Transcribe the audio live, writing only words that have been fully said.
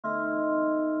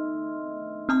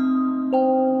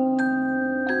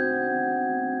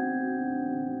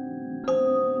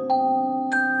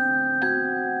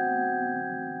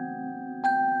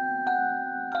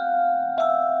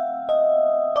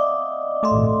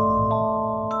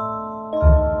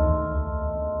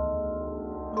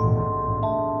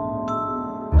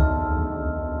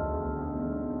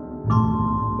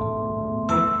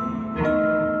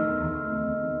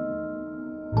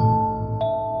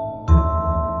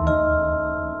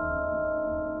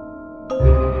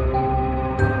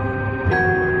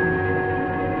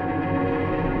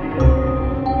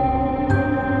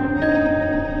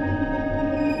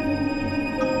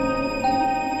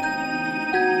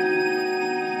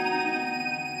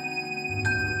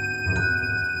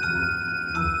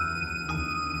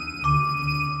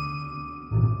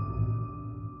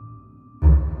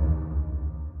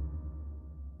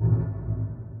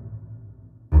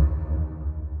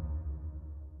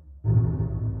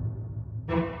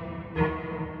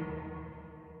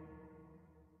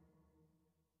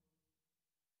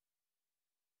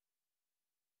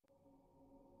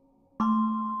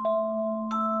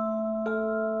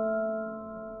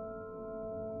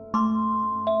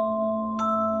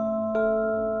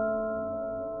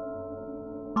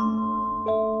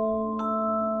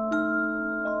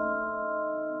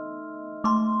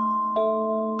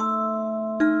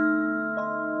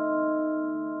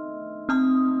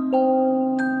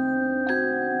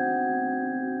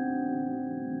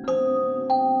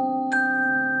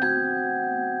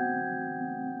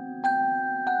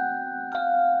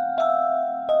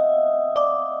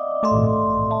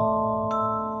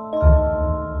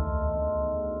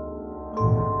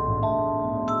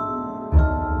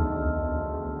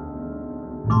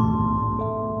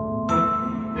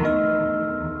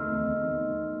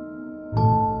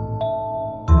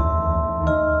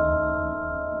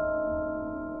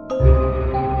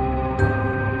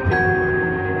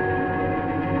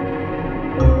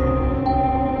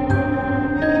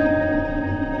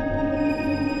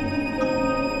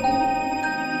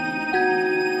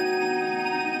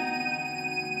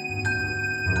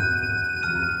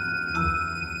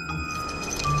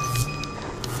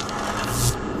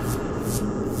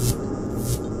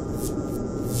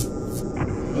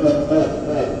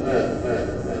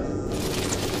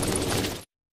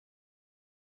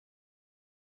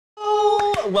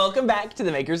Welcome back to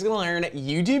the Makers Gonna Learn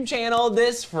YouTube channel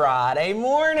this Friday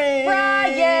morning.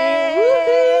 Friday!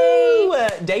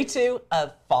 Woohoo! Day 2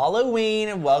 of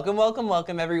Halloween. Welcome, welcome,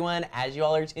 welcome everyone. As you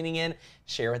all are tuning in,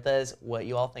 share with us what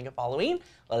you all think of Halloween.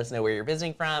 Let us know where you're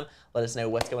visiting from. Let us know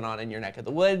what's going on in your neck of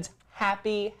the woods.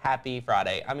 Happy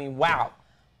Friday. I mean, wow.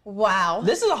 Wow.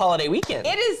 This is a holiday weekend.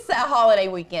 It is a holiday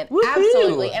weekend. Woohoo!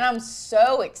 Absolutely. And I'm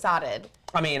so excited.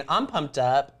 I mean, I'm pumped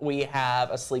up. We have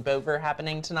a sleepover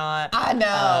happening tonight. I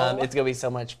know. It's gonna be so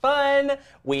much fun.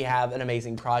 We have an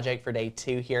amazing project for day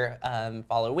 2 here,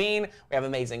 Halloween. We have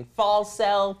amazing fall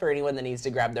sale for anyone that needs to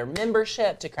grab their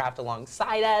membership to craft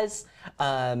alongside us.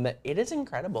 It is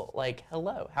incredible. Like,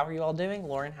 hello, how are you all doing?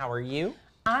 Lauren, how are you?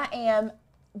 I am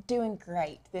doing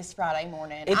great this Friday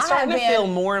morning. It's starting to feel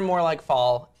more and more like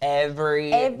fall every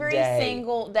day.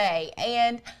 Single day.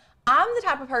 And I'm the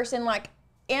type of person, like,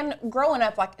 and growing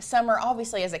up, like summer,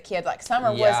 obviously as a kid, like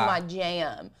summer was my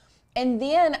jam. And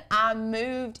then I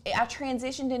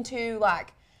transitioned into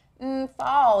like,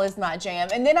 fall is my jam.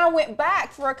 And then I went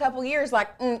back for a couple years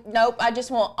like, nope, I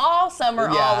just want all summer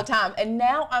all the time. And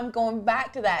now I'm going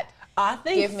back to that. I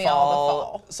think give me all the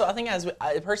fall. So I think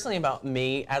personally about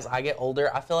me, as I get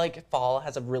older, I feel like fall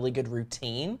has a really good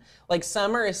routine. Like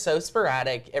summer is so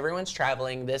sporadic. Everyone's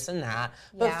traveling, this and that.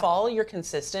 But fall, you're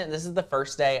consistent. This is the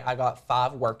first day I got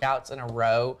 5 workouts in a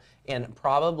row, and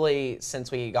probably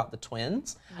since we got the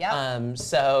twins. Yep.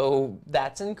 So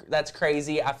that's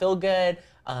crazy. I feel good.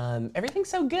 Everything's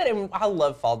so good, and I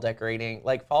love fall decorating,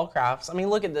 like fall crafts. I mean,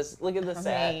 look at this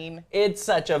set. It's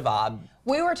such a vibe.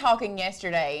 We were talking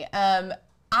yesterday, and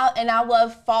I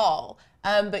love fall,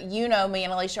 but you know me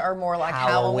and Alicia are more like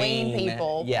Halloween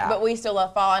people, but we still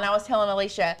love fall. And I was telling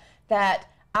Alicia that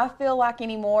I feel like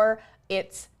anymore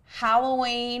it's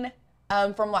Halloween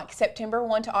from like September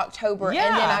 1 to October, and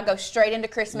then I go straight into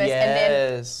Christmas.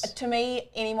 And then to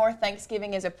me anymore,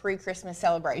 Thanksgiving is a pre-Christmas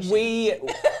celebration.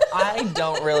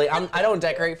 I don't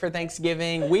decorate for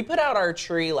Thanksgiving. We put out our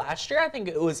tree last year. I think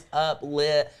it was up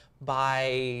lit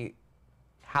by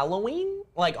Halloween,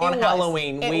 like on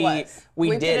Halloween.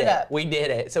 We did it. We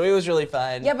did it. So it was really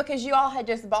fun. Yeah, because you all had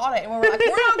just bought it, and we were like,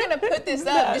 we're not going to put this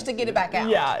up just to get it back out.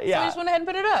 Yeah. So we just went ahead and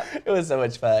put it up. It was so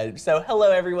much fun. So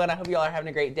hello everyone. I hope you all are having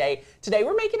a great day. Today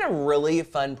we're making a really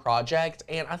fun project,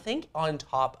 and I think on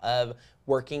top of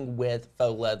working with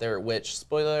faux leather, which,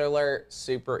 spoiler alert,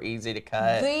 super easy to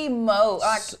cut. The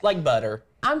most. Like butter.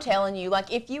 I'm telling you,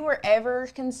 like, if you were ever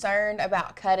concerned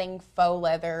about cutting faux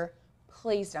leather,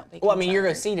 please don't be concerned. Well, I mean, you're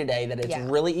going to see today that it's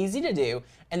really easy to do.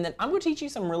 And then I'm going to teach you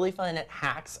some really fun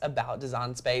hacks about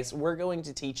Design Space. We're going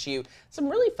to teach you some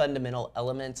really fundamental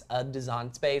elements of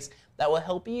Design Space that will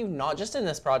help you not just in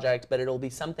this project, but it'll be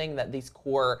something that these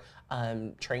core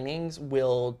trainings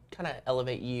will kind of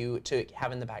elevate you to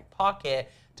have in the back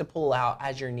pocket to pull out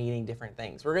as you're needing different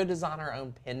things. We're going to design our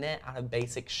own pendant out of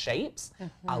basic shapes.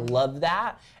 I love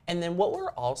that. And then what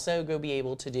we're also going to be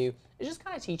able to do is just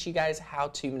kind of teach you guys how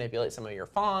to manipulate some of your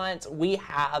fonts. We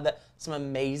have some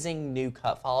amazing new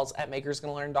cut files at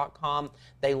makersgonnalearn.com.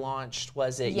 They launched,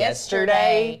 was it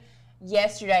yesterday?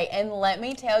 Yesterday. And let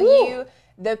me tell you,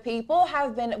 the people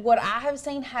have been, what I have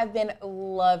seen, have been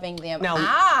loving them. Now,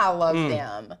 I love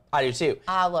them. I do too.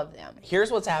 I love them. Here's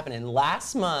what's happening.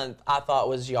 Last month, I thought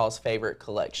was y'all's favorite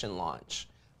collection launch.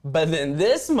 But then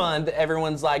this month,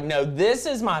 everyone's like, no, this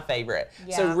is my favorite.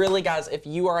 Yeah. So really, guys, if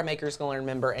you are a Makers Gonna Learn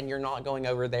member and you're not going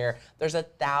over there, there's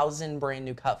 1,000 brand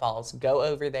new cut files. Go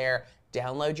over there,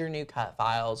 download your new cut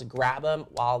files, grab them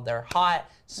while they're hot,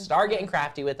 start getting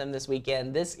crafty with them this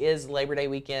weekend. This is Labor Day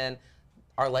weekend.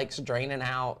 Our lake's draining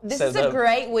out. This is a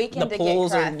great weekend to get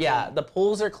crafty. The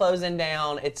pools are closing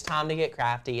down. It's time to get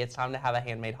crafty. It's time to have a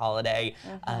handmade holiday.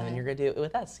 And you're going to do it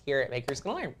with us here at Makers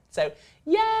Gonna Learn. So,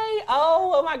 yay.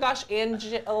 Oh my gosh.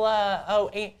 Angela.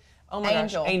 Oh my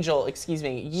gosh. Angel, excuse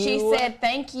me. She said,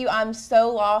 thank you. I'm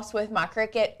so lost with my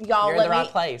Cricut. Y'all, you're in the right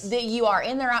place. You are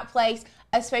in the right place,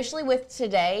 especially with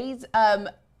today's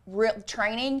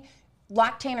training.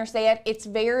 Like Tanner said, it's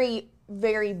very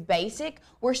basic.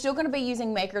 We're still going to be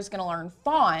using Makers Gonna Learn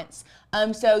fonts,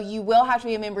 so you will have to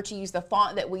be a member to use the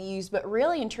font that we use, but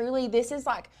really and truly this is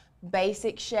like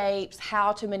basic shapes,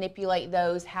 how to manipulate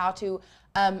those, how to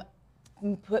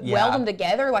weld them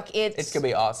together. Like it's gonna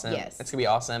be awesome. Yes, it's gonna be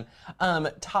awesome.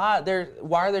 Todd,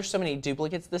 why are there so many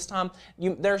duplicates this time?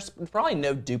 There's probably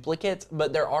no duplicates,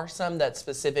 but there are some that's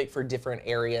specific for different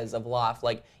areas of life.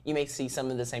 Like you may see some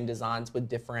of the same designs with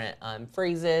different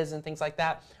phrases and things like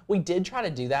that. We did try to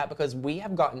do that because we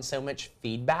have gotten so much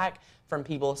feedback from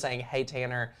people saying, hey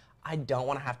Tanner, I don't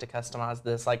want to have to customize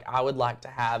this. Like I would like to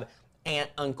have aunt,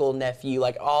 uncle, nephew,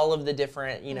 like all of the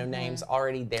different, names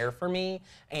already there for me.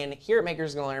 And here at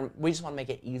Makers Gonna Learn, we just want to make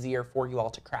it easier for you all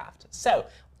to craft. So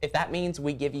if that means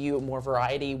we give you more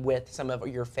variety with some of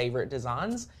your favorite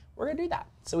designs, we're gonna do that.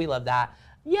 So we love that.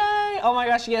 Yay! Oh my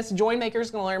gosh, yes, join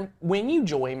Makers Gonna Learn. When you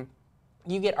join,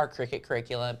 you get our Cricut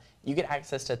curriculum. You get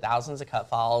access to thousands of cut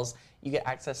files. You get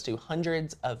access to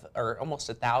hundreds of, or almost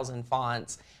 1,000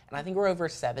 fonts. And I think we're over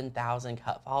 7,000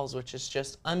 cut files, which is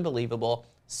just unbelievable.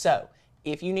 So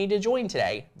if you need to join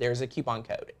today, there's a coupon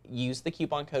code. Use the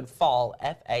coupon code FALL,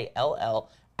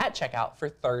 F-A-L-L, at checkout for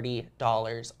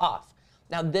 $30 off.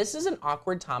 Now, this is an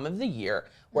awkward time of the year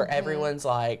where everyone's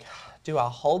like, do I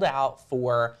hold out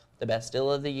for the best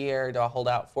deal of the year? Do I hold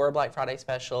out for a Black Friday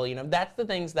special? That's the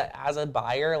things that as a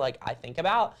buyer, like I think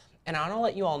about. And I want to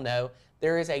let you all know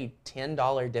there is a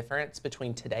 $10 difference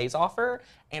between today's offer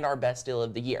and our best deal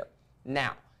of the year.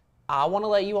 Now, I want to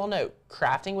let you all know,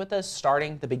 crafting with us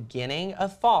starting the beginning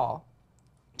of fall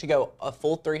to go a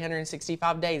full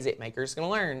 365 days at Makers Gonna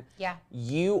Learn,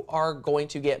 you are going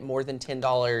to get more than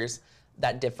 $10,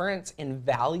 that difference in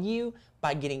value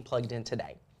by getting plugged in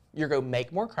today. You're going to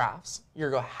make more crafts,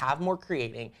 you're going to have more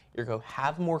creating, you're going to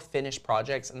have more finished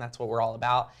projects, and that's what we're all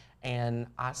about. And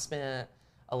I spent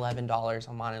 $11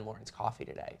 on mine and Lauren's coffee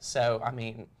today. So, I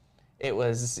mean, it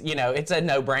was, it's a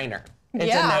no-brainer.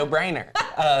 It's a no-brainer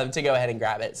to go ahead and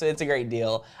grab it. So it's a great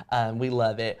deal. We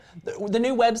love it. The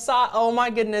new website, oh my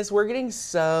goodness, we're getting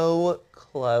so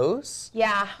close.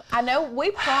 Yeah, I know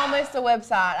we promised a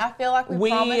website. I feel like we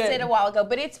promised it a while ago,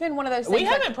 but it's been one of those things. We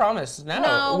haven't promised, no.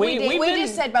 No, we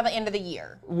just said by the end of the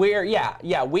year.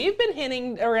 We've been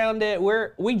hinting around it.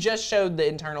 We just showed the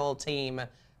internal team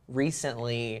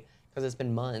recently, because it's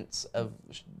been months of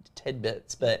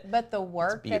tidbits, but the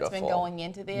work that's been going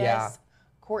into this,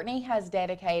 Courtney has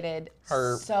dedicated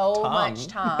so much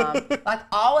time, like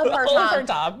all of her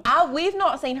time. We've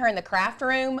not seen her in the craft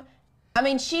room. I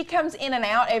mean, she comes in and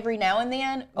out every now and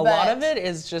then. A lot of it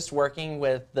is just working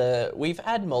with we've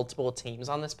had multiple teams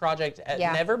on this project.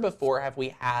 Never before have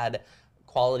we had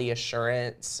quality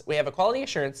assurance. We have a quality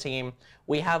assurance team.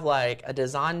 We have like a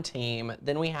design team.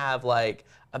 Then we have like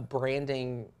a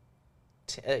branding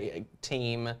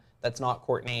team that's not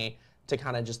Courtney, to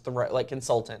kind of just throw like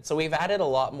consultants. So we've added a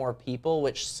lot more people,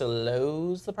 which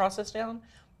slows the process down,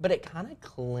 but it kind of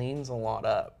cleans a lot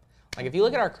up. Like if you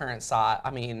look at our current site,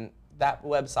 I mean, that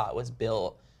website was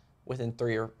built within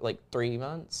 3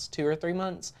 months, 2 or 3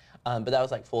 months. But that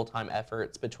was like full-time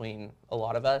efforts between a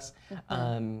lot of us.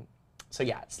 So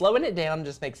yeah, slowing it down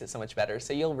just makes it so much better.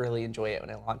 So you'll really enjoy it when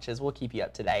it launches. We'll keep you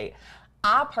up to date.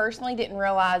 I personally didn't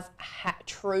realize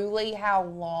truly how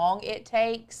long it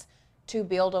takes to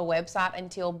build a website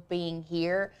until being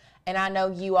here. And I know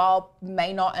you all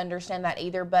may not understand that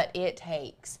either, but it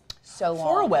takes so long.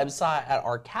 For a website at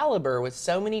our caliber with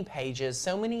so many pages,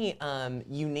 so many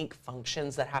unique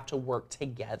functions that have to work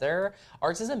together,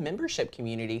 ours is a membership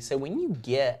community. So when you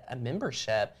get a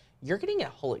membership, you're getting a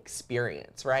whole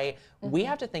experience, right? We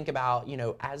have to think about, you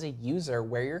know, as a user,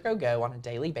 where you're gonna go on a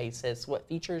daily basis, what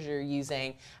features you're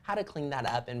using, how to clean that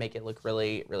up and make it look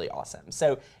really, really awesome.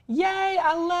 So, yay,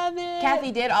 I love it.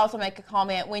 Kathy did also make a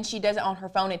comment, when she does it on her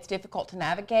phone, it's difficult to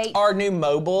navigate. Our new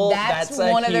mobile, that's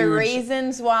one of the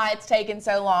reasons why it's taken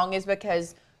so long, is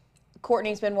because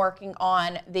Courtney's been working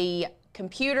on the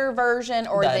computer version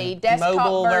or the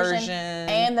desktop version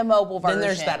and the mobile version. Then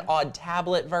there's that odd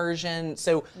tablet version.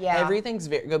 So everything's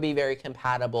going to be very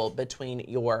compatible between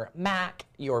your Mac,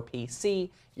 your PC,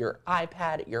 your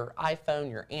iPad, your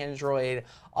iPhone, your Android.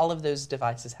 All of those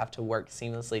devices have to work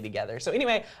seamlessly together. So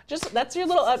anyway, just that's your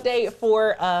little update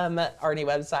for our new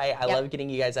website. I love getting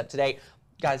you guys up to date.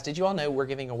 Guys, did you all know we're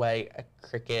giving away a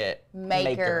Cricut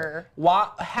Maker?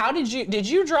 How did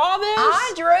you draw this?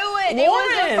 I drew it. It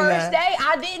was the first day.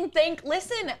 I didn't think,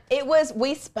 listen,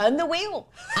 we spun the wheel.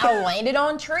 I landed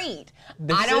on treat.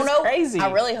 I don't know. Crazy.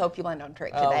 I really hope you land on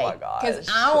trick today. Oh my gosh. Because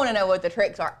I want to know what the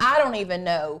tricks are. I don't even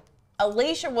know.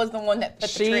 Alicia was the one that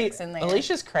put the tricks in there.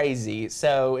 Alicia's crazy,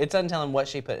 so it's untelling what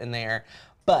she put in there.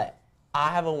 But I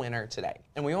have a winner today,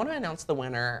 and we want to announce the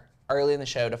winner early in the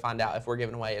show to find out if we're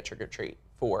giving away a trick or treat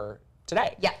for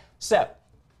today. Yeah. So,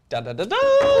 Our winner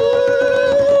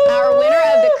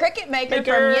of the Cricut Maker from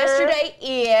yesterday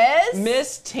is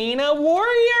Miss Tina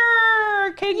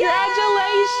Warrior. Congratulations!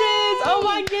 Yay! Oh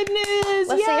my goodness!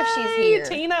 Let's see if she's here.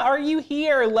 Tina, are you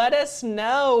here? Let us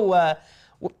know.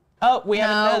 Oh, we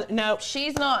have another. No,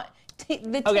 she's not.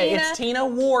 Okay, it's Tina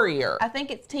Warrior. I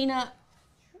think it's Tina.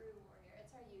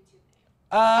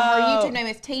 Her YouTube name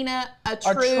is Tina, a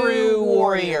True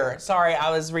Warrior. Sorry,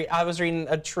 I was reading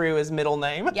a True as middle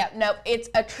name. Yep, no, it's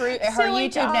a True. Her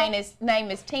YouTube name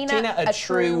is Tina, a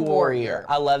True Warrior.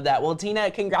 I love that. Well,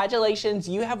 Tina, congratulations.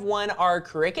 You have won our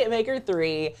Cricut Maker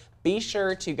 3. Be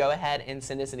sure to go ahead and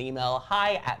send us an email,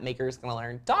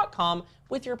 hi@makersgonnalearn.com,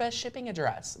 with your best shipping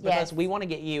address, because we want to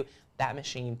get you that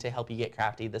machine to help you get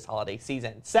crafty this holiday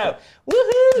season. So,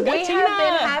 woohoo! We have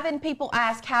been having people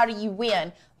ask, how do you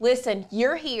win? Listen,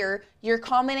 you're here, you're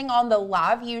commenting on the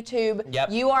live YouTube.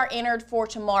 Yep. You are entered for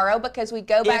tomorrow, because we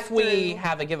go back if we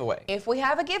have a giveaway. If we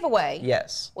have a giveaway.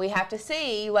 Yes. We have to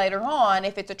see later on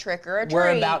if it's a trick or a treat.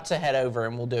 We're about to head over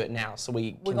and we'll do it now, so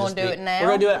we're gonna do it now. We're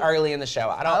gonna do it early in the show.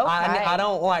 I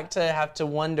don't like to have to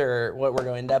wonder what we're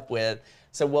gonna end up with.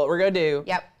 So what we're gonna do,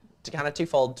 to kind of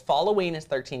twofold, Halloween is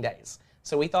 13 days.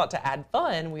 So we thought to add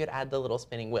fun, we would add the little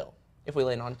spinning wheel. If we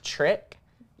land on trick,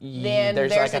 then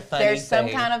there's like a funny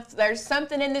thing. There's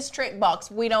something in this trick box.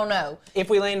 We don't know.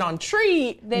 If we land on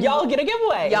treat, then y'all get a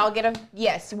giveaway. Y'all get a,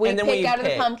 yes, we pick out of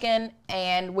the pumpkin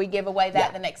and we give away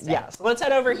that the next day. Yeah, so let's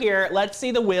head over here. Let's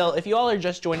see the wheel. If you all are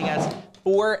just joining us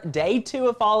for day 2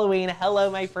 of Halloween,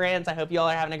 hello, my friends. I hope you all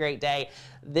are having a great day.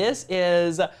 This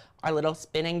is our little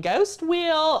spinning ghost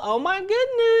wheel. Oh my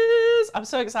goodness. I'm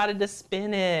so excited to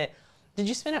spin it. Did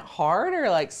you spin it hard or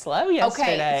like slow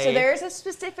yesterday? Okay, so there's a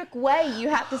specific way you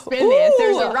have to spin this.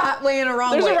 There's a right way and a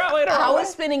wrong way. There's a right way and a wrong way. I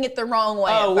was spinning it the wrong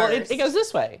way at first. It goes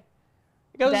this way.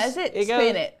 Does it?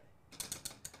 Spin it.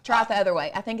 Try it the other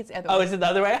way. I think it's the other way. Oh, is it the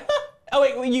other way? Oh,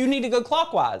 wait, you need to go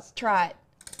clockwise. Try it.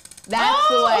 That's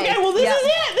the way. Okay, well, this is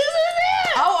it. This is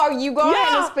it. Oh, are you going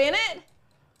to spin it?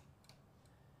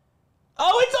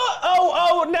 Oh, it's all,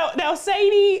 oh, no. Now,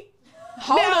 Sadie.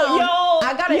 Hold on. Y'all.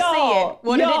 I gotta see it.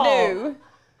 What did it do?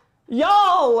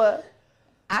 Y'all.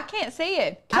 I can't see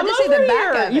it. Come I just see the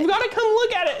back of it. You've got to come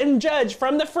look at it and judge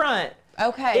from the front.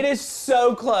 Okay. It is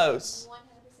so close. 100%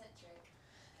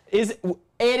 trick.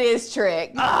 It is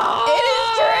trick. Oh! It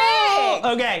is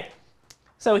trick. Okay.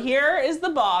 So here is the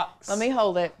box. Let me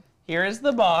hold it. Here is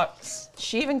the box.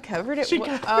 She even covered it?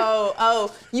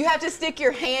 Oh. You have to stick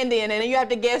your hand in and you have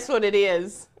to guess what it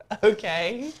is.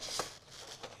 Okay.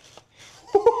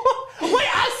 Wait,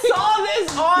 I saw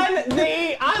this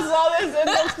in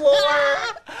the floor.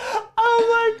 Oh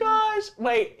my gosh.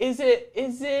 Wait,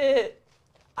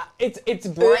 it's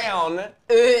brown.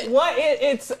 What?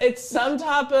 It's some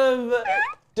type of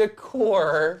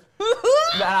decor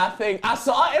that I think, I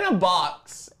saw it in a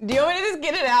box. Do you want me to just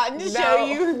get it out and just show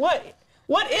you? What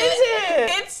What is it?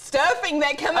 It's stuffing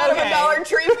that come out of a Dollar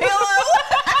Tree pillow.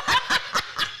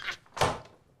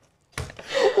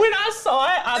 When I saw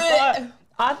it,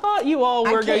 I thought you all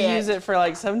were going to use it for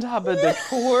like some type of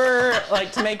decor,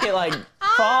 like to make it like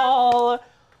fall.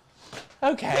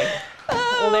 Okay.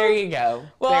 Well, there you go.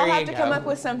 Well, I'll have to come up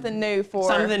with something new for...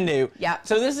 Something new. Yeah.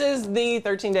 So this is the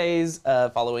 13 days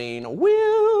of Halloween,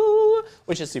 woo,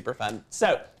 which is super fun.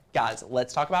 So, guys,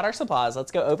 let's talk about our supplies.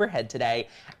 Let's go overhead today,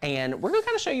 and we're going to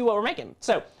kind of show you what we're making.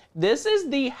 So this is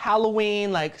the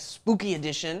Halloween, like, spooky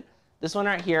edition. This one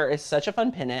right here is such a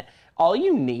fun pennant. All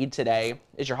you need today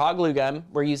is your hot glue gun.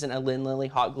 We're using a Lynn Lilly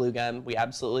hot glue gun. We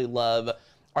absolutely love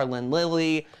our Lynn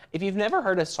Lilly. If you've never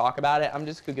heard us talk about it, I'm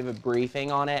just going to give a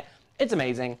briefing on it. It's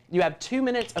amazing. You have 2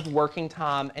 minutes of working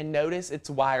time, and notice it's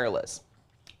wireless.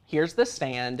 Here's the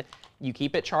stand. You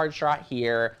keep it charged right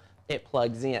here. It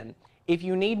plugs in. If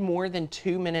you need more than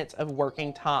 2 minutes of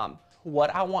working time,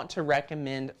 what I want to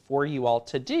recommend for you all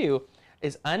to do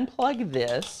is unplug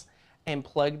this and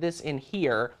plug this in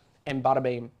here, and bada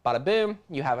bing, bada boom,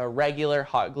 you have a regular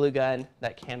hot glue gun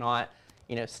that cannot,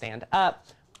 stand up.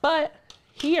 But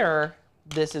here,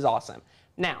 this is awesome.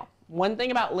 Now, one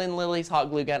thing about Lynn Lilly's hot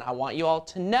glue gun I want you all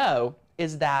to know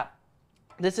is that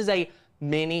this is a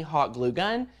mini hot glue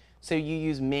gun, so you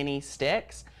use mini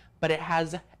sticks, but it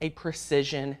has a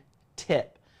precision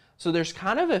tip. So there's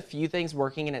kind of a few things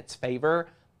working in its favor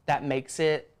that makes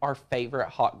it our favorite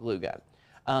hot glue gun.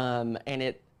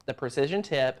 And the precision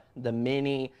tip,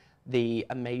 the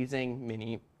amazing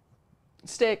mini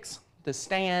sticks, the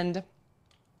stand,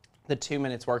 the 2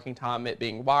 minutes working time, it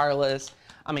being wireless.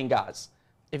 I mean, guys,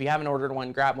 if you haven't ordered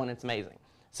one, grab one, it's amazing.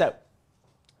 So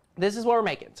this is what we're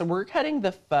making. So we're cutting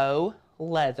the faux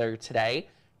leather today,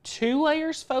 2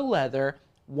 layers faux leather,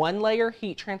 1 layer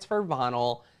heat transfer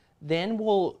vinyl, then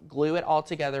we'll glue it all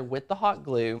together with the hot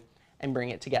glue and bring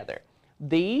it together.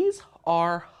 These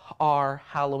are our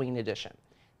Halloween edition.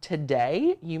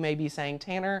 Today, you may be saying,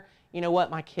 Tanner, you know what,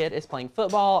 my kid is playing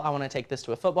football. I want to take this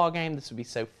to a football game. This would be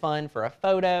so fun for a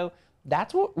photo.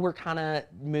 That's what we're kind of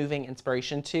moving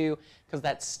inspiration to, because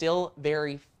that's still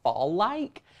very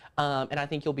fall-like, and I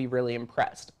think you'll be really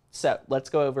impressed. So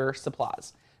let's go over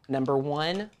supplies. Number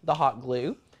 1, the hot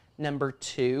glue. Number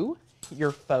 2,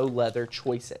 your faux leather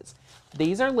choices.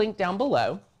 These are linked down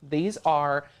below. These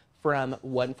are from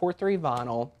 143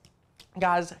 Vinyl.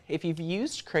 Guys, if you've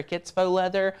used Cricut's faux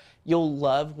leather, you'll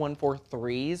love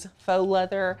 143's faux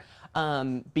leather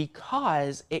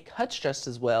because it cuts just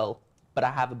as well, but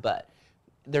I have a but.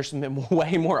 There's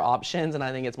way more options, and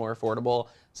I think it's more affordable,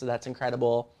 so that's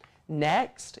incredible.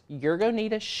 Next, you're going to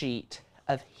need a sheet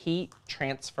of heat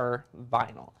transfer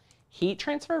vinyl. Heat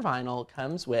transfer vinyl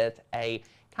comes with a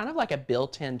kind of like a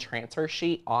built-in transfer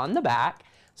sheet on the back,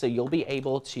 so you'll be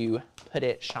able to put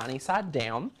it shiny side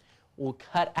down. We'll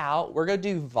cut out, we're going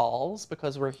to do vols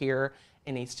because we're here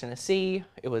in East Tennessee.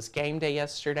 It was game day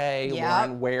yesterday. Yep.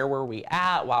 Lauren, where were we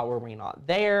at? Why were we not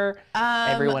there?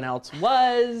 Everyone else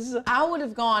was. I would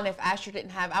have gone if Asher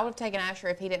didn't have, I would have taken Asher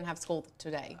if he didn't have school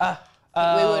today.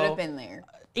 We would have been there.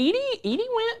 Edie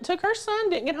went, took her son,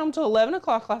 didn't get home till 11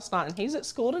 o'clock last night, and he's at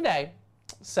school today.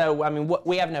 So, I mean,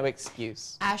 we have no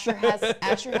excuse. Asher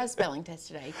has spelling test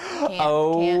today.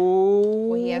 Well,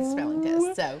 he has spelling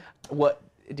test, so. What?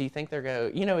 Do you think they're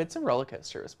it's a roller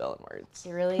coaster with spelling words.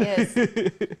 It really is.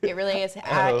 It really is.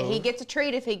 He gets a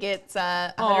treat if he gets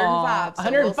 105. So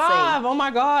 105, oh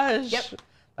my gosh. Yep.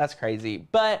 That's crazy.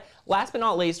 But last but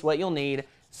not least, what you'll need,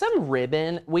 some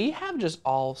ribbon. We have just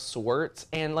all sorts,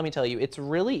 and let me tell you, it's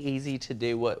really easy to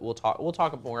do. We'll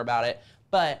talk more about it,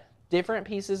 but different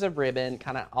pieces of ribbon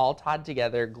kind of all tied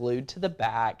together, glued to the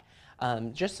back.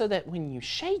 Just so that when you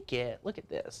shake it, look at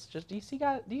this. Do you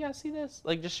guys see this?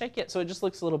 Like, just shake it so it just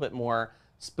looks a little bit more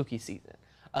spooky season.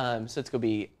 So it's gonna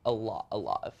be a lot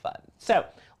of fun. So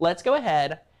let's go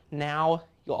ahead. Now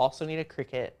you'll also need a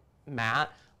Cricut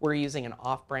mat. We're using an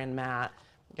off-brand mat.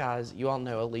 Guys, you all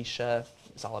know Alicia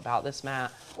is all about this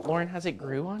mat. Lauren, has it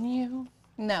grew on you?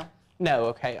 No. No,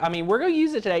 okay. I mean, we're gonna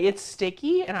use it today. It's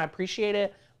sticky and I appreciate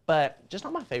it, but just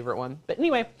not my favorite one. But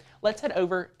anyway, let's head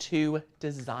over to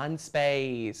Design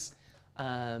Space.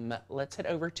 Let's head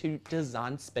over to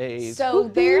Design Space. So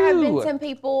there have been some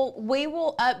people, we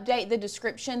will update the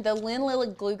description. The Lynn Lilly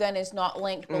glue gun is not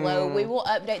linked below. We will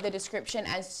update the description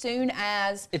as soon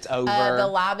as it's over. The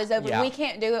live is over. Yeah. We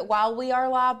can't do it while we are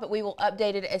live, but we will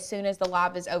update it as soon as the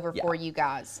live is over for you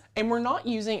guys. And we're not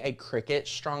using a Cricut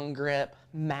strong grip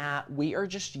mat. We are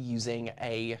just using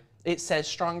it says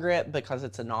strong grip because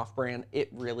it's an off-brand. It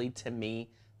really, to me,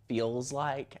 feels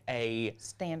like a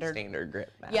standard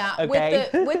grip mat. Yeah, okay?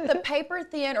 with the paper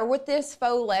thin or with this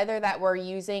faux leather that we're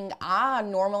using, I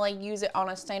normally use it on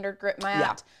a standard grip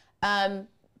mat. Yeah.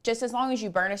 Just as long as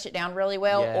you burnish it down really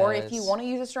well, or if you want to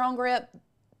use a strong grip,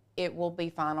 it will be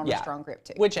fine on a strong grip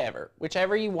too.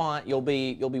 Whichever you want, you'll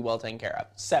be well taken care of.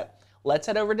 So let's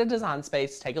head over to Design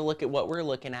Space, take a look at what we're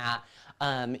looking at.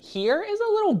 Here is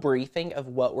a little briefing of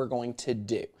what we're going to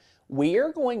do. We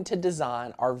are going to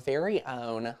design our very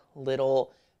own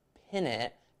little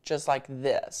pennant just like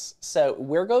this. So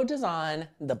we're going to design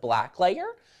the black layer.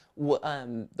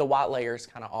 The white layer is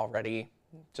kind of already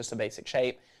just a basic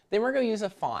shape. Then we're going to use a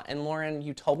font. And Lauren,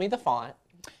 you told me the font.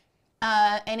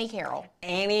 Annie Carroll.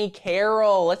 Annie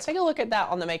Carroll. Let's take a look at that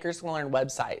on the Makers Can Learn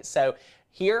website. So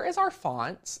here is our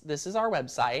fonts. This is our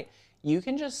website. You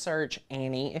can just search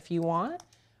Annie if you want.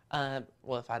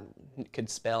 Well, if I could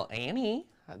spell Annie,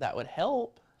 that would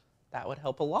help. That would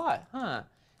help a lot, huh?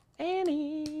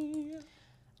 Annie.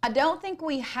 I don't think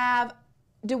we have.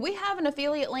 Do we have an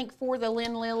affiliate link for the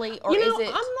Lynn Lily, or is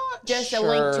it just a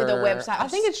link to the website? I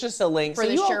think it's just a link for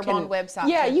the Sherbond website.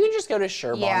 Yeah, you can just go to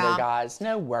Sherbond, guys.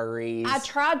 No worries. I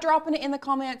tried dropping it in the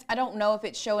comments. I don't know if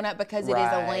it's showing up because it is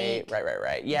a link.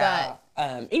 Right. Yeah.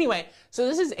 Anyway, so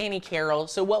this is Annie Carroll.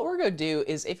 So what we're going to do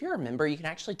is, if you're a member, you can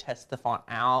actually test the font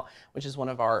out, which is one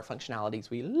of our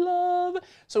functionalities we love.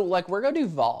 So like we're going to do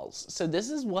vols. So this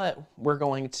is what we're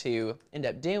going to end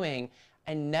up doing.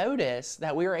 And notice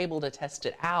that we were able to test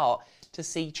it out to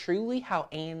see truly how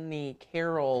Annie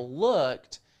Carroll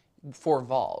looked for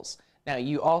vols. Now,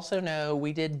 you also know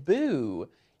we did boo.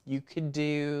 You could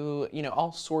do, you know,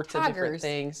 all sorts of different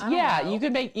things. Yeah, you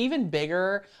could make even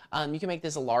bigger. You can make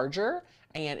this larger,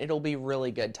 and it'll be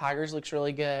really good. Tigers looks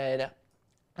really good.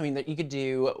 I mean, you could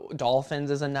do dolphins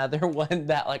is another one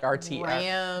that like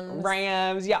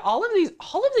Rams. Yeah, all of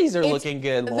these are looking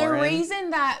good, Lauren. The reason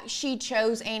that she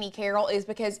chose Annie Carroll is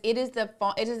because it is the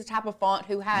font. It is the type of font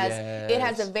who has it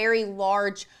has a very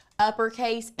large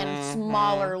uppercase and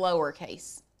smaller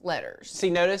lowercase letters. See,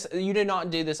 notice you did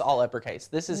not do this all uppercase.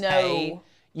 This is hey.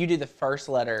 You do the first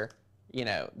letter, you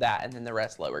know, that, and then the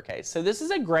rest lowercase. So this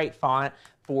is a great font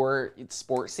for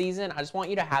sports season. I just want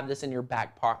you to have this in your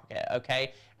back pocket,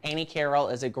 okay? Annie Carroll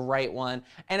is a great one.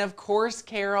 And of course,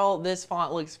 Carol, this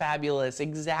font looks fabulous.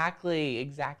 Exactly,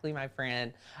 my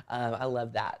friend. I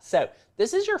love that. So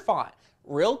this is your font.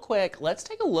 Real quick, let's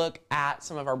take a look at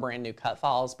some of our brand new cut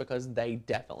files because they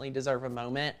definitely deserve a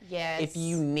moment. Yes. If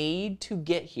you need to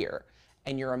get here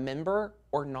and you're a member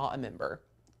or not a member,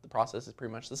 the process is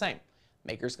pretty much the same.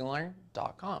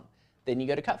 makerscanlearn.com. Then you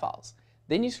go to cut files.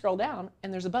 Then you scroll down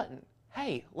and there's a button.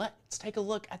 Hey, let's take a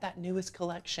look at that newest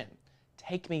collection.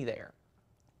 Take me there.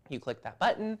 You click that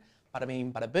button, bada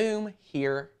bing, bada boom,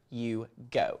 here you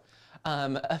go.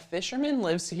 A fisherman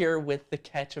lives here with the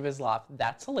catch of his life.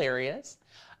 That's hilarious.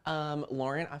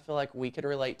 Lauren, I feel like we could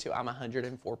relate to I'm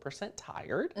 104%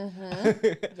 tired.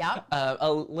 Yep.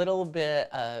 A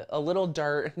little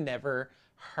dirt never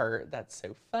hurt. That's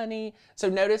so funny. So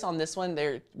notice on this one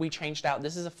there, we changed out,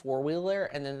 this is a four-wheeler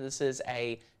and then this is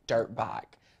a dirt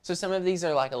bike. So some of these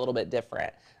are like a little bit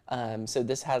different. So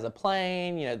this has a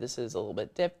plane, you know, this is a little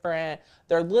bit different.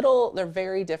 They're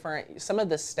very different. Some of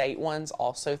the state ones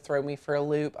also throw me for a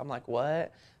loop. I'm like,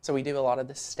 what? So we do a lot of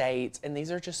the states and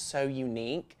these are just so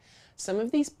unique. Some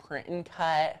of these print and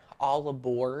cut, all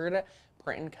aboard,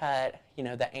 print and cut, you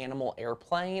know, the animal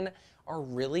airplane are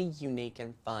really unique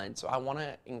and fun. So I want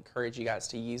to encourage you guys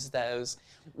to use those.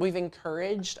 We've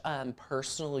encouraged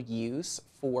personal use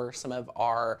for some of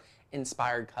our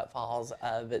inspired cut files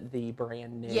of the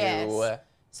brand new. Yes.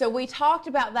 So we talked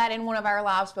about that in one of our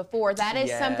lives before. That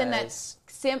is something that's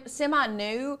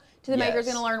semi-new to the Makers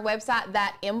Gonna Learn website.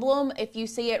 That emblem, if you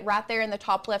see it right there in the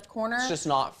top left corner. It's just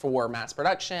not for mass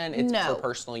production. It's for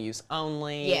personal use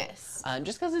only. Yes.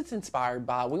 Just because it's inspired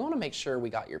by, we want to make sure we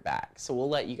got your back. So we'll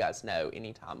let you guys know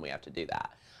anytime we have to do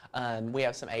that. We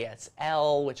have some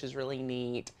ASL, which is really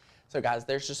neat. So guys,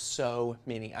 there's just so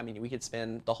many. I mean, we could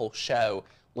spend the whole show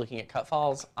looking at cut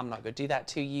files. I'm not going to do that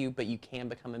to you, but you can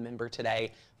become a member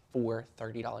today for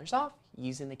 $30 off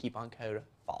using the coupon code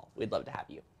FALL. We'd love to have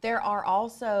you. There are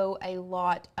also a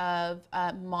lot of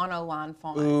monoline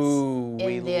fonts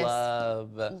in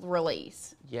this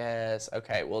release. Yes.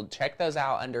 Okay. Well, check those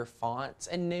out under fonts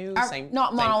and new.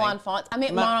 Not monoline fonts. I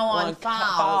meant monoline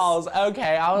files.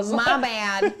 Okay. I was my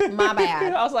bad. My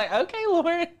bad. I was like, okay,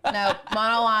 Lauren. No,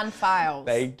 monoline files.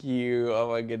 Thank you. Oh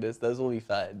my goodness, those will be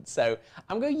fun. So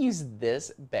I'm going to use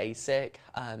this basic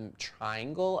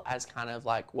triangle as kind of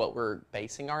like what we're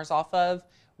basing ours off of.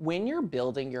 When you're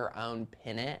building your own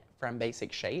pennant from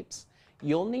basic shapes,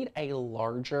 you'll need a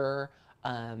larger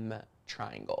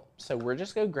triangle. So we're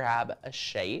just going to grab a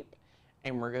shape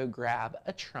and we're going to grab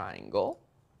a triangle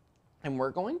and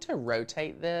we're going to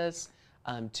rotate this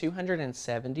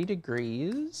 270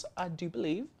 degrees, I do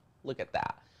believe. Look at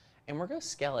that. And we're going to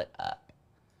scale it up.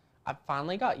 I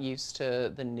finally got used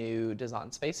to the new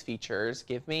Design Space features.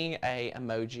 Give me a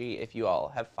emoji if you all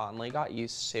have finally got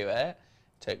used to it.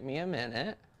 Took me a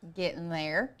minute. Getting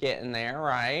there. Getting there,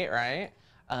 right.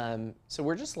 So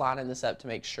we're just lining this up to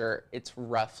make sure it's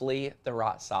roughly the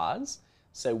right size.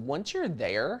 So once you're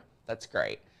there, that's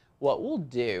great. What we'll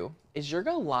do is you're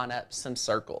going to line up some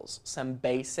circles, some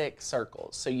basic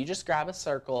circles. So you just grab a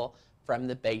circle from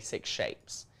the basic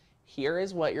shapes. Here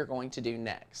is what you're going to do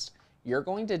next. You're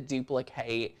going to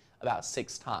duplicate about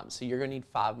 6 times. So you're going to need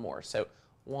 5 more. So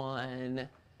 1,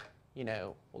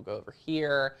 we'll go over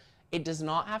here. It does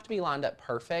not have to be lined up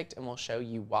perfect, and we'll show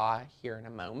you why here in a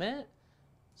moment.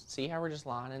 See how we're just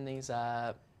lining these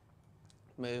up,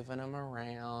 moving them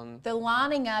around. The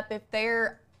lining up, if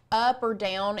they're up or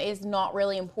down, is not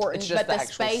really important, but the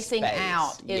spacing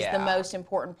out is the most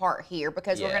important part here,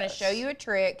 because we're going to show you a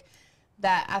trick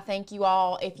that I think you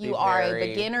all, if you are a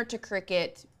beginner to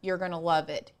Cricut, you're going to love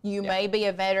it. You may be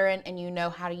a veteran and you know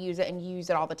how to use it and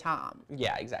use it all the time.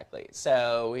 Yeah, exactly.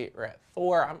 So we're at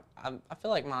 4. I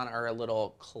feel like mine are a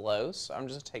little close. So I'm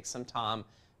just going to take some time,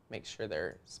 make sure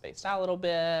they're spaced out a little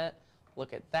bit.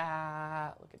 Look at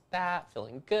that,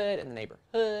 feeling good in the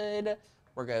neighborhood.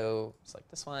 We're going to select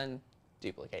this one,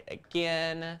 duplicate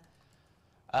again.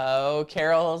 Oh,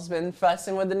 Carol's been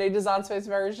fussing with the new Design Space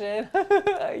version.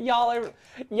 Y'all's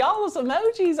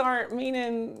emojis aren't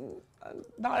meaning,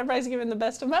 not everybody's giving the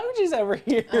best emojis over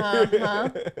here.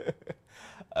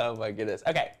 Oh my goodness.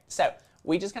 Okay, so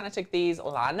we just kind of took these,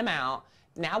 lined them out.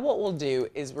 Now what we'll do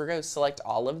is we're going to select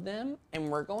all of them and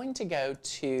we're going to go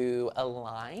to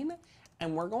align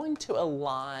and we're going to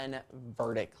align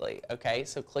vertically, okay?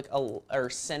 So click or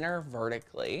center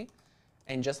vertically.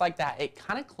 And just like that, it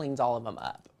kind of cleans all of them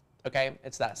up, okay?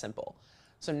 It's that simple.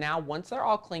 So now once they're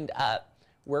all cleaned up,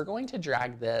 we're going to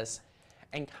drag this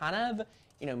and kind of,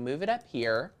 move it up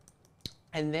here.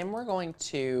 And then we're going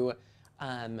to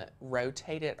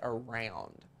rotate it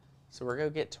around. So we're going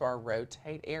to get to our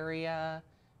rotate area.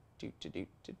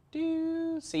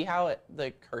 See how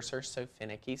the cursor's so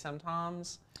finicky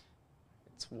sometimes?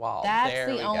 It's wild. That's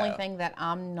the only thing that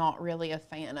I'm not really a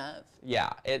fan of.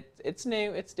 Yeah, it's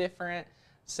new, it's different.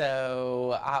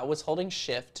 So I was holding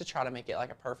shift to try to make it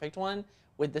like a perfect one.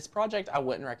 With this project, I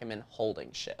wouldn't recommend holding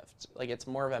shift. Like it's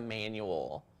more of a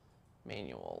manual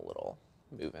little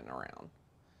moving around.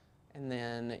 And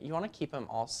then you want to keep them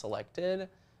all selected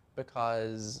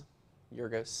because you're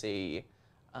going to see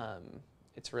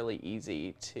it's really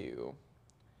easy to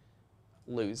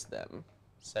lose them.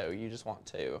 So you just want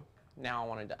to, now I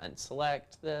wanted to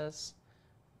unselect this.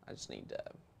 I just need to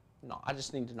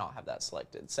not have that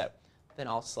selected. So then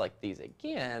I'll select these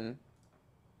again,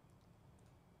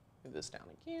 move this down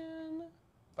again,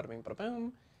 bada bing, bada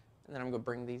boom, and then I'm going to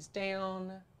bring these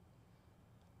down.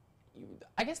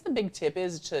 I guess the big tip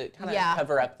is to kind of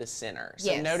cover up the center.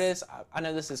 So notice, I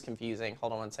know this is confusing.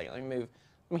 Hold on one second. Let me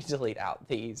delete out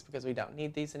these because we don't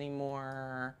need these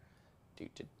anymore. I'm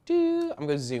going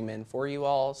to zoom in for you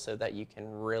all so that you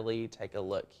can really take a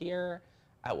look here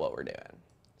at what we're doing.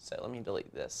 So let me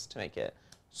delete this to make it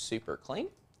super clean.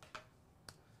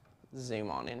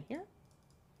 Zoom on in here.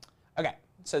 Okay,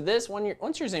 so this,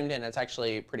 once you're zoomed in, it's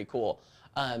actually pretty cool.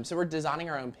 So we're designing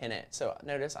our own pennant. So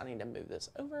notice I need to move this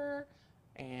over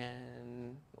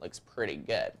and it looks pretty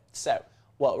good. So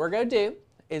what we're going to do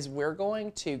is we're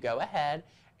going to go ahead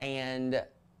and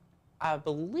I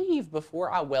believe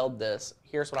before I weld this,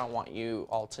 here's what I want you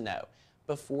all to know.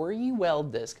 Before you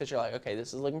weld this, because you're like, okay,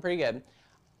 this is looking pretty good,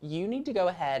 you need to go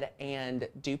ahead and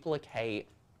duplicate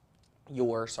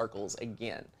your circles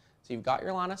again. So you've got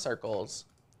your line of circles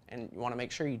and you want to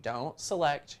make sure you don't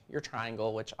select your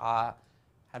triangle, which I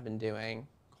have been doing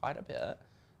quite a bit.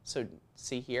 So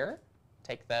see here,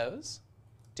 take those,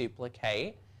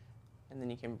 duplicate, and then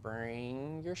you can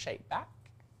bring your shape back.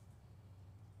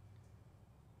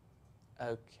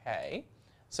 Okay,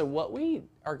 so what we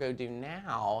are going to do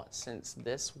now, since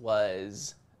this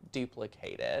was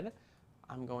duplicated,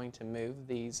 I'm going to move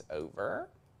these over.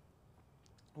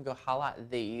 I'm going to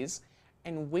highlight these,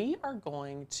 and we are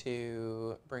going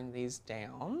to bring these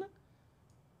down,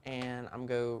 and I'm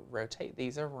going to rotate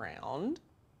these around.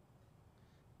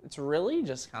 It's really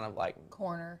just kind of like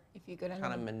corner, if you go down,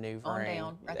 kind of maneuvering.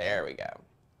 Down, right there we go.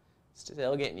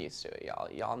 Still getting used to it, y'all.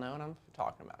 Y'all know what I'm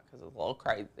talking about because it's a little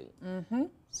crazy. Mm-hmm.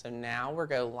 So now we're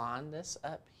going to line this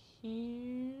up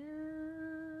here.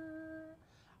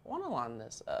 I want to line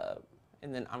this up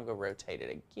And then I'm going to rotate it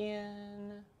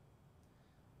again.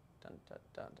 Dun, dun,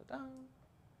 dun, dun, dun.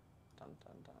 Dun,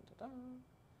 dun, dun, dun, dun.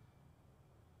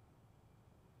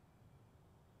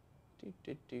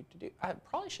 I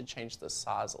probably should change the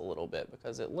size a little bit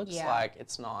because it looks like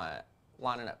it's not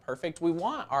lining up perfect. We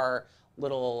want our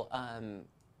little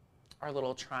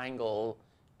triangle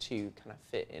to kind of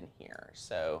fit in here.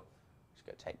 So just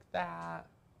go take that,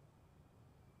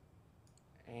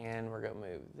 and we're going to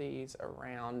move these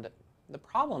around. The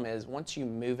problem is once you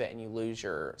move it and you lose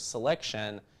your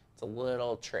selection, it's a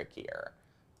little trickier.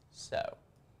 So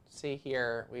see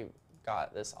here, we've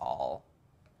got this all.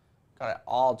 Got it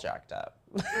all jacked up.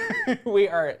 We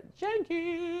are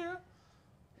janky.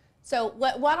 So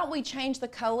why don't we change the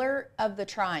color of the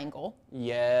triangle?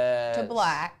 Yes. To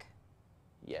black.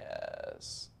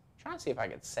 Yes. I'm trying to see if I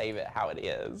could save it how it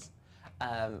is.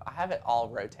 I have it all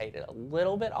rotated a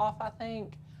little bit off, I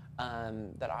think,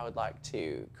 that I would like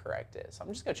to correct it. So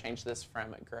I'm just going to change this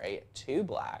from gray to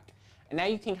black. And now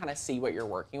you can kind of see what you're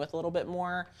working with a little bit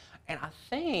more. And I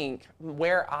think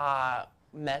where I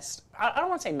don't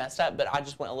want to say messed up, but I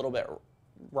just went a little bit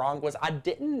wrong, was I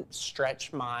didn't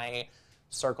stretch my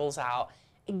circles out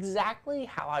exactly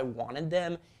how I wanted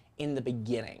them in the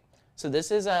beginning. So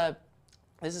this is kind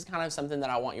of something that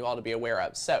I want you all to be aware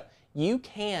of. So you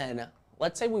can,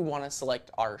 let's say we want to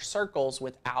select our circles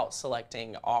without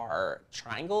selecting our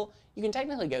triangle. You can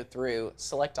technically go through,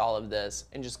 select all of this,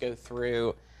 and just go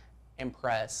through and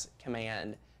press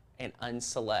Command and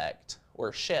unselect,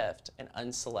 or Shift and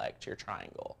unselect your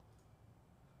triangle.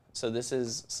 So this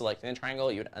is selecting the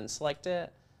triangle. You would unselect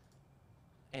it,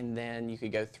 and then you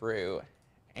could go through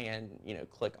and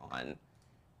click on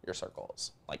your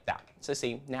circles like that. So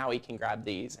see, now we can grab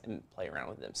these and play around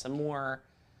with them some more.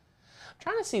 I'm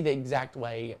trying to see the exact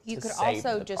way you to could save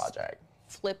also the just project.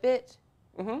 Flip it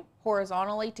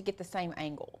horizontally to get the same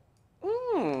angle.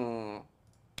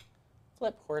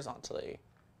 Flip horizontally.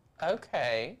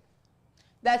 Okay.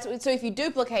 So if you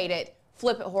duplicate it,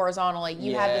 flip it horizontally,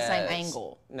 you have the same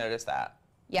angle. Notice that.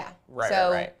 Yeah.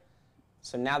 Right.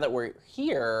 So now that we're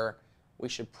here, we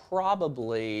should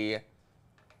probably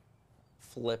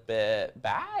flip it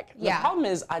back. The problem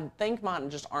is I think mine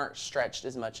just aren't stretched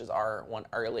as much as our one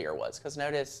earlier was, because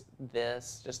notice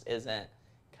this just isn't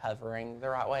covering the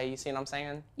right way. You see what I'm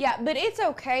saying? Yeah, but it's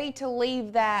okay to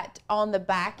leave that on the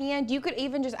back end. You could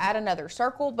even just add another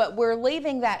circle, but we're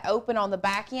leaving that open on the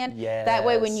back end. Yes. That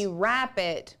way when you wrap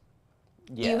it,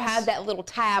 you have that little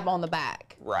tab on the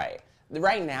back. Right.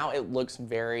 Right now it looks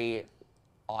very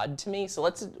odd to me, so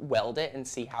let's weld it and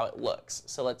see how it looks.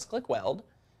 So let's click weld,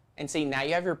 and see, now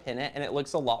you have your pennant and it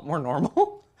looks a lot more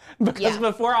normal. Because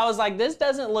before I was like, this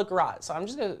doesn't look right. So I'm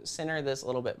just gonna center this a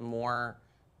little bit more.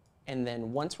 And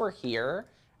then once we're here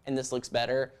and this looks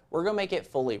better, we're gonna make it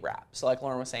fully wrap. So like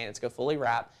Lauren was saying, it's go fully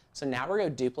wrap. So now we're gonna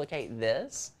duplicate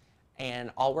this, and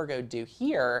all we're gonna do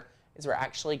here is we're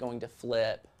actually going to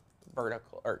flip we're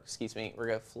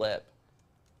gonna flip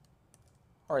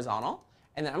horizontal.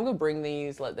 And then I'm gonna bring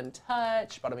these, let them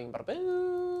touch, bada bing, bada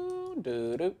boo,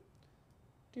 doo doo,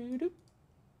 doo doo.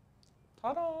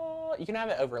 Ta-da! You can have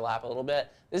it overlap a little bit.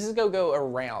 This is gonna go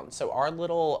around. So our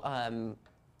little,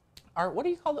 what do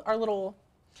you call it? Our little,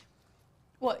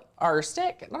 what? Our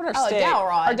stick, not our stick. Dowel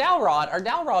rod. Our dowel rod. Our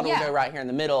dowel rod will go right here in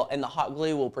the middle, and the hot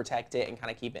glue will protect it and kind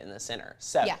of keep it in the center.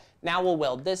 So now we'll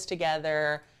weld this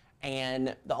together,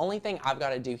 and the only thing I've got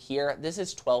to do here, this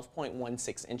is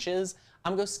 12.16 inches.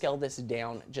 I'm gonna scale this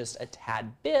down just a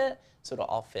tad bit so it'll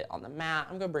all fit on the mat.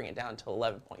 I'm gonna bring it down to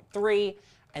 11.3,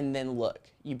 and then look,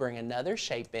 you bring another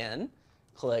shape in,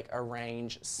 click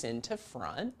Arrange Send to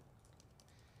Front.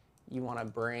 You wanna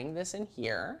bring this in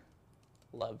here,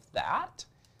 love that.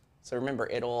 So remember,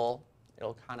 it'll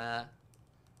kinda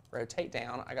rotate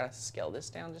down. I gotta scale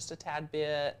this down just a tad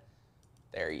bit.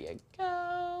 There you go.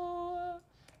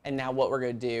 And now what we're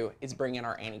gonna do is bring in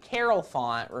our Annie Carroll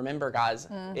font. Remember guys,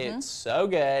 it's so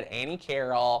good, Annie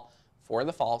Carroll for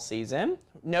the fall season.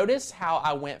 Notice how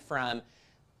I went from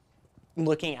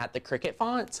looking at the Cricut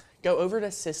fonts, go over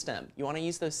to system. You wanna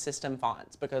use those system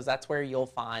fonts because that's where you'll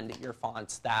find your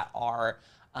fonts that are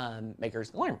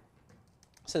Makers Learn.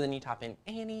 So then you type in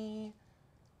Annie,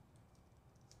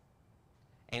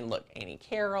 and look, Annie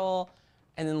Carroll,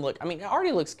 and then look, I mean, it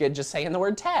already looks good just saying the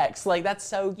word text. Like that's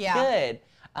so good.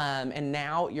 And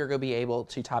now you're gonna be able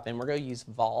to type in, we're gonna use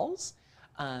vols,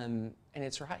 and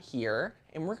it's right here.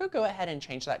 And we're gonna go ahead and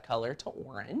change that color to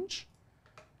orange.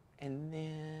 And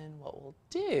then what we'll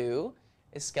do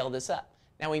is scale this up.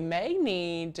 Now we may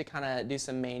need to kind of do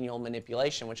some manual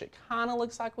manipulation, which it kind of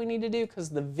looks like we need to do because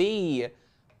the V,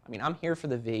 I mean, I'm here for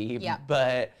the V,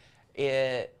 but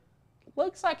it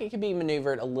looks like it could be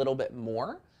maneuvered a little bit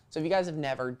more. So if you guys have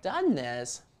never done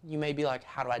this, you may be like,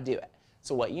 how do I do it?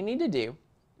 So what you need to do,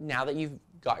 now that you've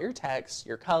got your text,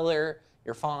 your color,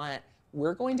 your font,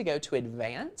 we're going to go to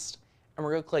advanced and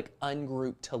we're going to click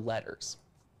ungroup to letters.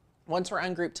 Once we're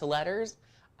ungrouped to letters,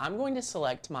 I'm going to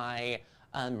select my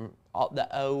the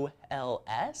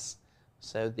OLS,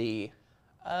 so the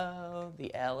O,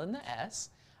 the L, and the S,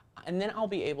 and then I'll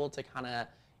be able to kind of,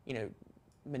 you know,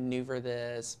 maneuver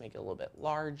this, make it a little bit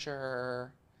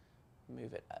larger,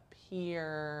 move it up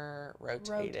here,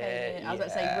 rotate it. I was about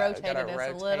to say rotate it a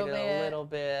little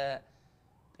bit.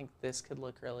 I think this could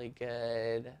look really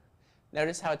good.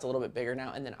 Notice how it's a little bit bigger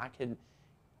now, and then I can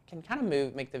kind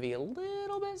of make the V a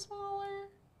little bit smaller,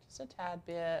 just a tad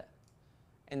bit.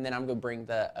 And then I'm going to bring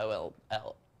the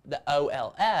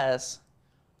OLS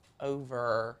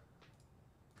over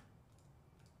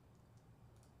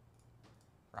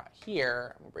right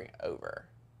here. I'm going to bring it over.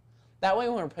 That way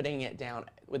when we're putting it down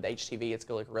with HTV, it's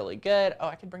going to look really good. Oh,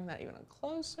 I could bring that even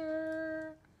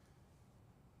closer.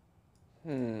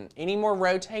 Any more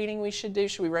rotating we should do?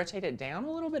 Should we rotate it down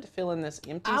a little bit to fill in this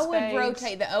empty space? I would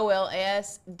rotate the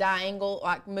OLS diagonal,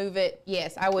 like move it.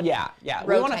 Yes, I would. Yeah.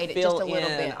 Rotate it just a little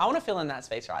bit. I want to fill in that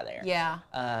space right there. Yeah.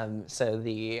 So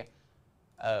the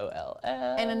OLS.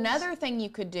 And another thing you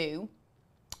could do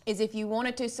is if you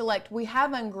wanted to select, we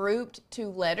have ungrouped to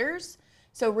letters.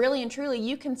 So really and truly,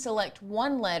 you can select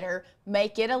one letter,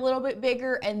 make it a little bit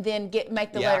bigger, and then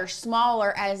make the letter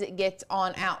smaller as it gets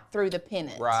on out through the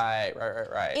pennant. Right.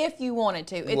 If you wanted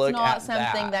to. It's not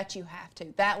something that you have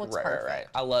to. That looks perfect. Right.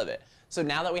 I love it. So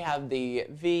now that we have the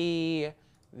V,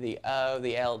 the O,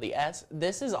 the L, the S,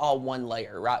 this is all one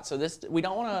layer, right? So this, we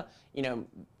don't want to, you know,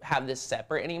 have this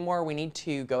separate anymore. We need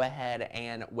to go ahead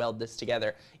and weld this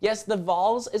together. Yes, the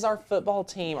Vols is our football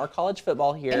team, our college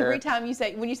football here. Every time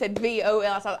when you said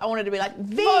V-O-L, I wanted to be like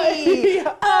V-O-L-S.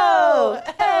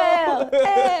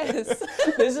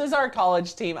 This is our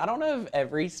college team. I don't know if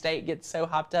every state gets so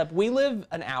hopped up. We live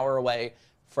an hour away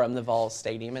from the Vols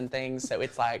stadium and things, so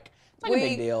it's like, a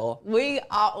big deal. We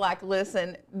all, like,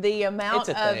 listen, the amount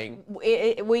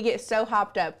we get so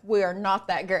hopped up. We are not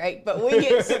that great, but we've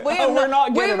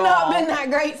not been that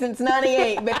great since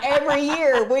 '98. But every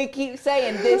year we keep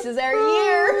saying this is our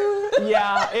year.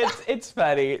 Yeah, it's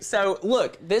funny. So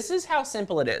look, this is how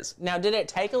simple it is. Now, did it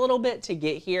take a little bit to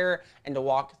get here and to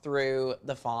walk through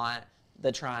the font,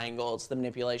 the triangles, the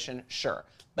manipulation? Sure.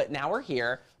 But now we're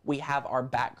here. We have our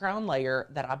background layer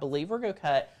that I believe we're going to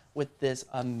cut with this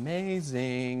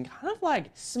amazing kind of like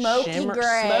smoky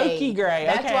gray.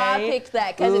 That's why I picked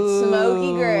that, because it's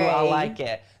smoky gray. I like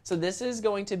it. So this is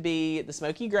going to be the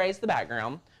smoky gray is the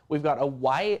background. We've got a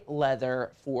white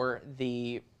leather for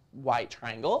the white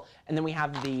triangle, and then we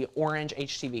have the orange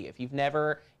HTV. If you've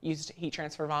never used heat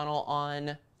transfer vinyl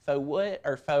on faux wood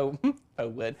or faux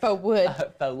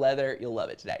leather, you'll love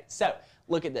it today. So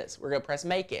look at this. We're going to press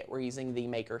make it. We're using the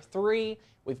Maker 3.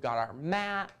 We've got our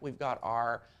mat. We've got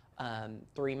our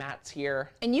 3 mats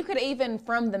here. And you could even,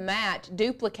 from the mat,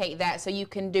 duplicate that so you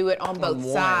can do it on both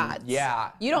sides. Yeah.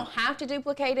 You don't have to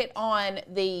duplicate it on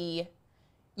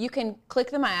you can click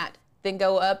the mat, then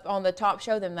go up on the top,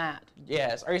 show them that.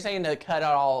 Yes. Are you saying to cut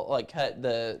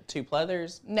the 2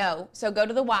 pleathers? No. So go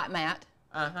to the white mat.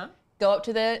 Go up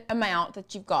to the amount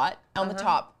that you've got on the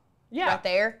top. Yeah. Right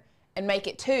there. And make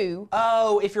it 2.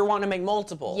 Oh, if you're wanting to make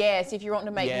multiple. Yes, if you're wanting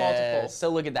to make multiple. So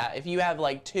look at that. If you have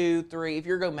like 2, 3, if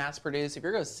you're going to mass produce, if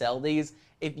you're going to sell these,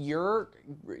 if your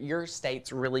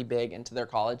state's really big into their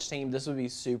college team, this would be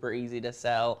super easy to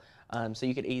sell. So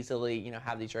you could easily, you know,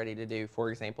 have these ready to do,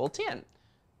 for example, 10.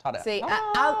 See,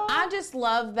 I just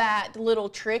love that little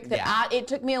trick that it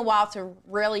took me a while to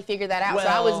really figure that out. Well,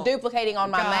 so I was duplicating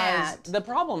on my mat. The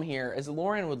problem here is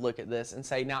Lauren would look at this and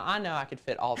say, now I know I could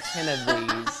fit all 10 of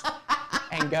these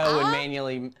and go and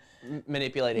manually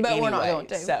manipulate it anyway. We're not going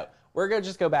to. So we're going to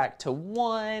just go back to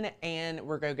 1 and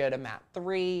we're going to go to mat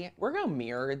 3. We're going to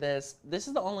mirror this. This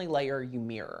is the only layer you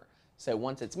mirror. So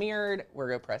once it's mirrored, we're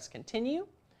going to press continue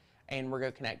and we're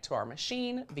going to connect to our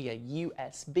machine via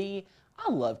USB. I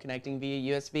love connecting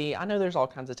via USB. I know there's all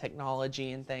kinds of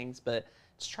technology and things, but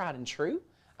it's tried and true.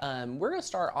 We're going to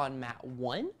start on mat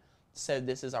 1. So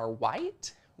this is our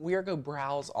white. We are going to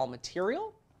browse all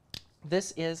material.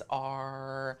 This is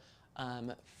our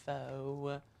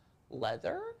faux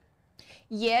leather.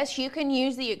 Yes, you can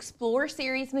use the Explorer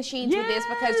series machines with this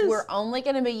because we're only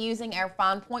going to be using our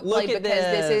fine point blade because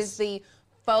this is the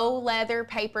faux leather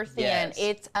paper thin. Yes.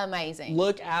 It's amazing.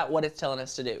 Look at what it's telling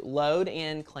us to do. Load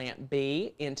in clamp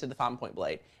B into the fine point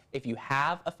blade. If you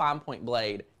have a fine point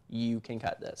blade, you can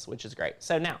cut this, which is great.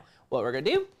 So now what we're going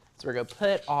to do is we're going to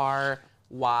put our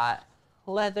white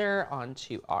leather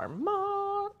onto our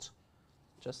mat,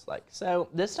 just like so.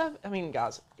 This stuff, I mean,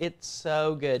 guys, it's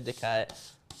so good to cut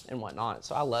and whatnot,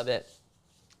 so I love it.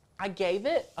 I gave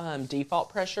it default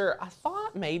pressure. I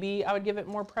thought maybe I would give it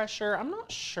more pressure. I'm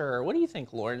not sure. What do you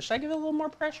think, Lauren? Should I give it a little more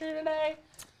pressure today?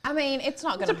 I mean, it's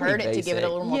not going to hurt it to give it a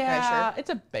little more pressure. Yeah, it's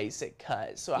a basic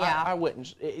cut, so yeah. I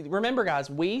wouldn't. Remember,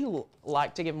 guys, we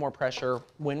like to give more pressure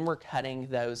when we're cutting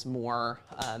those more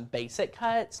basic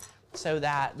cuts so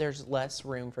that there's less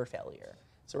room for failure.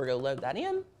 So we're going to load that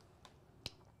in.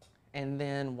 And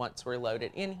then once we're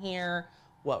loaded in here,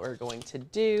 what we're going to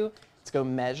do is go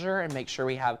measure and make sure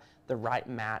we have the right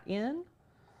mat in.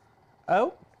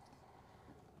 Oh.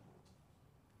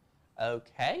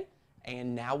 Okay.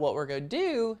 And now what we're going to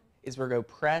do is we're going to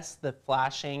press the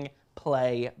flashing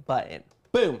play button.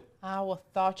 Boom. I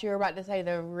thought you were about to say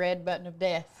the red button of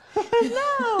death.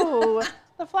 No.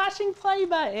 The flashing play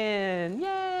button.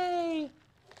 Yay.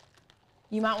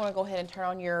 You might want to go ahead and turn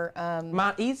on your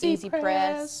my Easy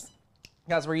Press.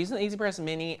 Guys, we're using the Easy Press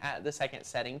Mini at the second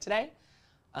setting today.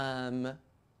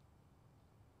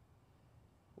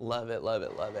 Love it, love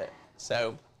it, love it.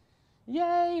 So,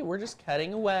 yay, we're just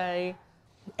cutting away.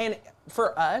 And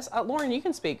for us, Lauren, you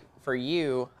can speak for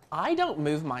you. I don't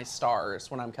move my stars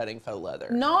when I'm cutting faux leather.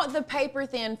 Not the paper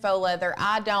thin faux leather.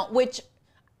 I don't, which,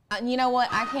 you know what?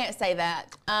 I can't say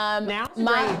that. Now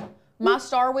my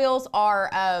star wheels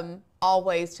are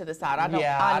always to the side.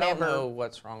 I don't know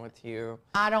what's wrong with you.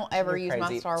 I don't ever use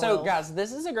my star wheels. So guys,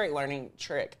 this is a great learning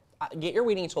trick. Get your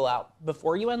weeding tool out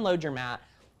before you unload your mat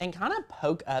and kind of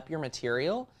poke up your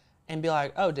material and be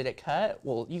like, oh, did it cut?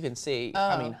 Well, you can see,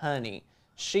 I mean, honey,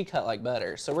 she cut like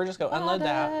butter. So we're just going to unload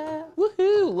that.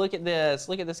 Woohoo, look at this.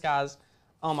 Look at this, guys.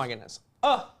 Oh my goodness.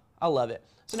 Oh, I love it.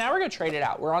 So now we're going to trade it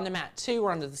out. We're on to mat 2.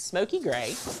 We're on to the smoky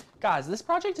gray. Guys, this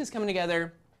project is coming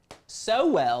together so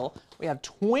well. We have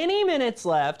 20 minutes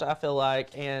left, I feel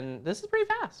like, and this is pretty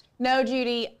fast. No,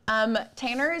 Judy,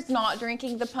 Tanner is not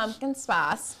drinking the pumpkin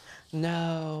spice.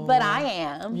 No. But I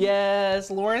am.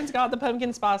 Yes, Lauren's got the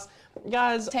pumpkin spice.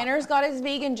 Guys. Tanner's got his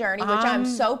vegan journey, which I'm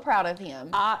so proud of him.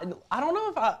 I don't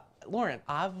know if Lauren,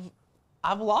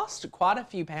 I've lost quite a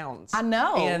few pounds. I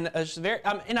know. And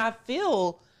and I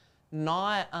feel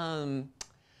not, I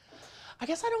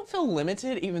guess I don't feel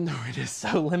limited, even though it is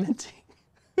so limiting.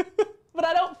 But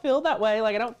I don't feel that way.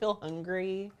 Like, I don't feel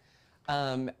hungry.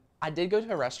 I did go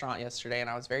to a restaurant yesterday, and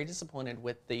I was very disappointed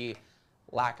with the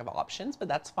lack of options, but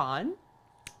that's fine.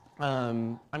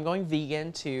 I'm going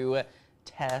vegan to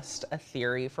test a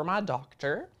theory for my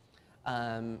doctor.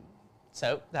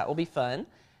 So that will be fun,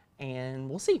 and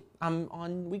we'll see. I'm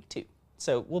on week 2.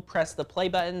 So we'll press the play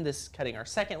button. This is cutting our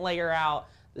second layer out.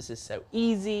 This is so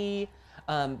easy.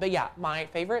 But yeah, my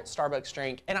favorite Starbucks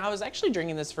drink, and I was actually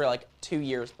drinking this for like 2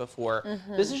 years before.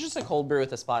 This is just a cold brew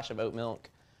with a splash of oat milk.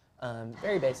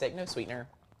 Very basic, no sweetener.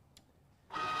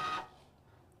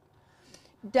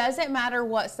 Does it matter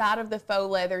what side of the faux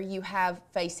leather you have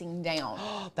facing down?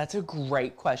 That's a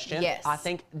great question. Yes. I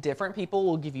think different people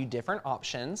will give you different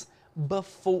options.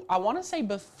 I want to say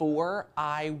before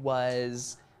I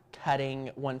was cutting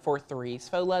 143's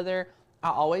faux leather, I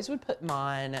always would put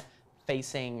mine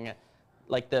facing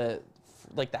like the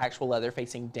actual leather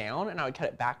facing down, and I would cut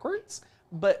it backwards.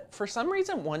 But for some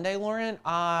reason, one day, Lauren,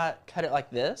 I cut it like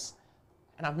this,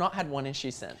 and I've not had one issue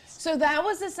since. So that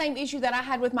was the same issue that I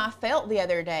had with my felt the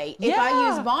other day. If I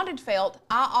use bonded felt,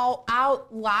 I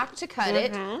like to cut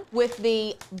it with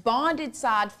the bonded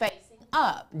side facing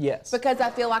up. Yes. Because I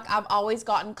feel like I've always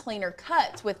gotten cleaner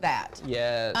cuts with that.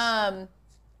 Yes.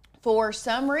 For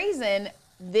some reason,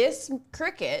 this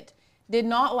Cricut did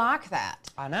not like that.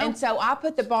 I know. And so I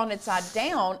put the bonded side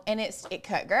down, and it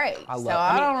cut great. I don't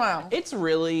know. It's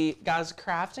really, guys,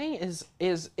 crafting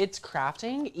it's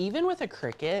crafting even with a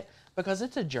Cricut, because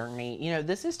it's a journey. You know,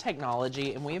 this is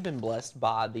technology, and we have been blessed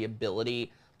by the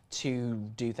ability to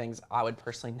do things I would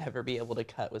personally never be able to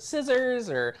cut with scissors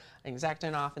or an X-Acto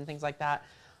knife and things like that.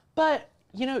 But,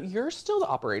 you know, you're still the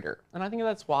operator. And I think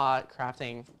that's why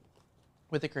crafting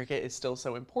with the Cricut is still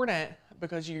so important,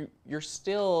 because you're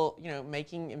still, you know,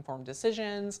 making informed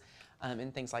decisions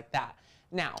and things like that.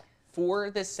 Now, for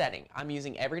this setting, I'm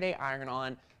using everyday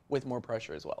iron-on with more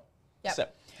pressure as well.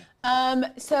 Yep.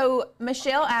 So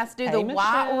Michelle asked, do the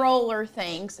white roller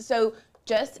things. So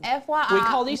just FYI, we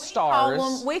call these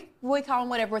stars. We call them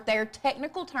whatever. Their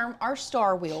technical term are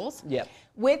star wheels. Yep.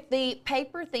 With the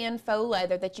paper thin faux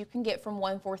leather that you can get from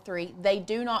 143, they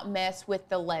do not mess with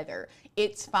the leather.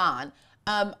 It's fine.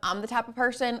 I'm the type of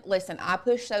person, listen, I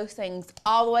push those things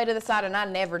all the way to the side, and I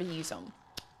never use them.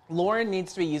 Lauren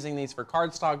needs to be using these for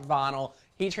cardstock vinyl,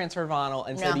 heat transfer vinyl,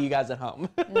 and so do you guys at home.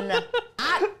 No.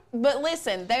 But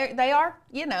listen, they are,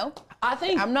 you know. I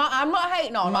think I'm not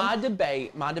hating on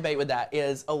them. My debate with that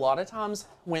is a lot of times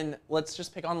when, let's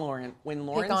just pick on Lauren, when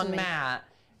Lauren's mat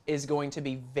is going to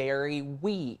be very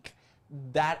weak,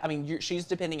 she's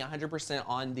depending 100%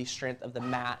 on the strength of the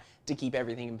mat to keep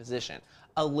everything in position.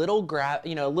 A little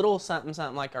a little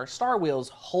something like our Star Wheels,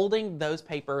 holding those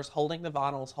papers, holding the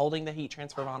vinyls, holding the heat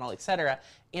transfer vinyl, etc.,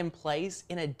 in place,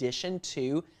 in addition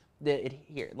to the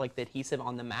adhesive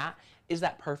on the mat, is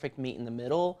that perfect meet in the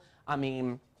middle. I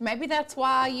mean, maybe that's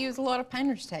why I use a lot of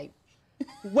painter's tape.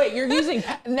 Wait, you're using?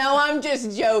 No, I'm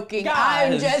just joking.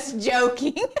 Guys. I'm just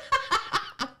joking.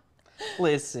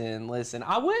 Listen.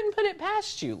 I wouldn't put it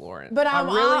past you, Lauren. But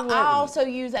I also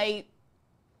use a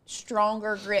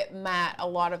stronger grip mat a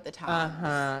lot of the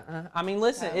time. I mean,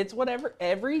 listen, it's whatever.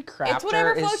 Every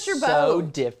crafter floats your is boat. so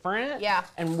different. Yeah.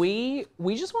 And we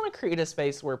just want to create a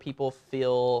space where people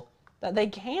feel that they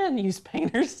can use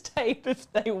painter's tape if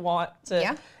they want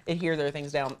to adhere their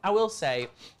things down. I will say,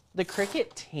 the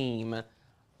Cricut team,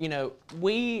 you know,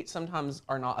 we sometimes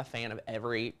are not a fan of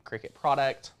every Cricut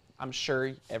product. I'm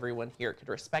sure everyone here could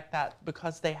respect that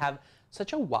because they have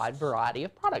such a wide variety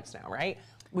of products now, right?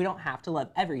 We don't have to love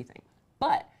everything.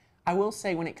 But I will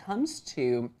say, when it comes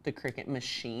to the Cricut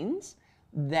machines,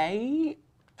 they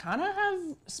kind of have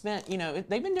spent, you know,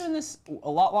 they've been doing this a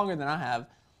lot longer than I have,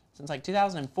 since like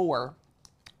 2004,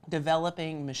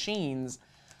 developing machines.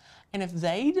 And if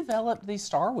they developed these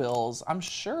Star Wheels, I'm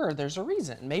sure there's a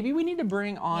reason. Maybe we need to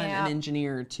bring on an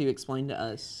engineer to explain to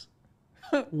us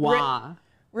why.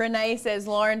 Renee says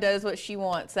Lauren does what she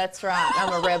wants. That's right.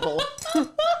 I'm a rebel.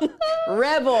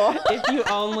 Rebel. If you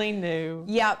only knew.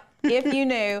 Yep. If you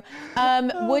knew.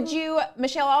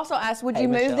 Michelle also asked, would you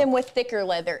move them with thicker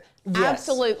leather? Yes.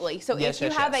 Absolutely. So if you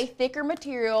have a thicker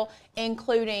material,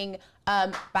 including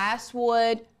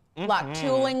basswood, like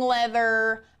tooling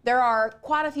leather, there are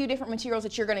quite a few different materials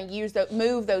that you're going to use that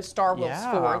move those Star Wheels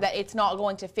for, that it's not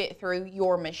going to fit through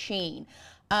your machine.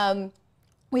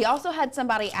 We also had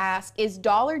somebody ask, is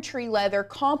Dollar Tree leather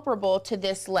comparable to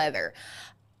this leather?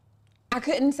 I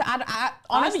couldn't say. I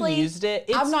honestly, I've used it.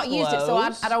 I've not used it, so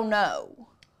I don't know.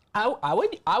 I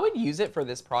would use it for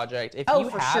this project if you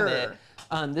have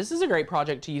it. This is a great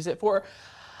project to use it for.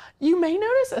 You may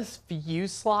notice a few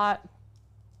slot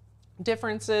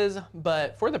differences,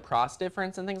 but for the pros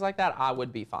difference and things like that, I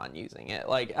would be fine using it.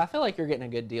 Like, I feel like you're getting a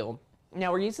good deal.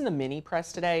 Now, we're using the mini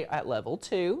press today at level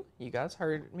 2. You guys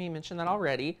heard me mention that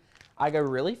already. I go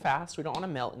really fast. We don't want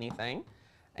to melt anything.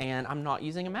 And I'm not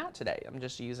using a mat today. I'm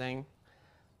just using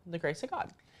the grace of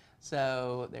God.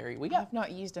 So there we go. I've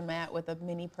not used a mat with a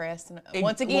mini press. And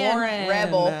once again,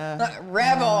 rebel.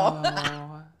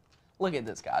 Rebel. Look at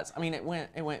this, guys. I mean, it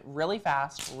went really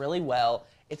fast, really well.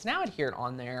 It's now adhered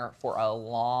on there for a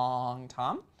long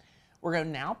time. We're going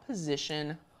to now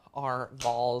position our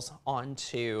balls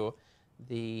onto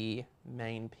the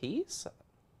main piece.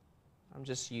 I'm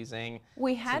just using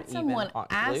We had someone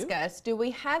ask us, do we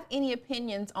have any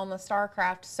opinions on the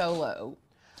StarCraft Solo?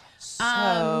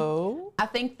 So I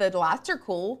think the lights are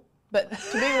cool, but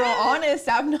to be real honest,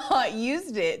 I've not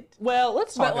used it. Well,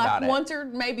 let's talk about it. Once or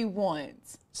maybe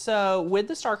once. So with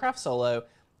the StarCraft Solo,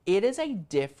 it is a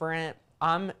different,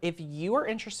 if you are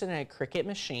interested in a Cricut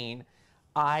machine,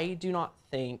 I do not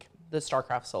think the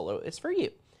StarCraft Solo is for you.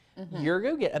 You're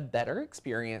going to get a better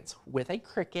experience with a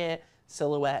Cricut,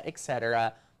 Silhouette,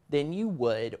 etc. than you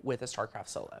would with a StarCraft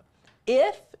Solo.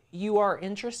 If you are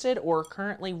interested or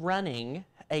currently running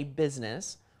a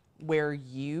business where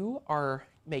you are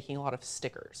making a lot of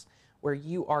stickers, where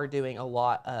you are doing a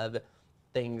lot of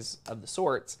things of the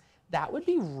sorts, that would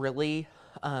be really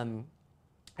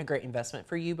a great investment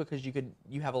for you because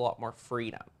you have a lot more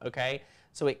freedom, okay?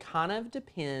 So it kind of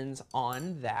depends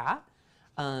on that.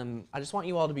 I just want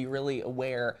you all to be really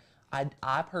aware.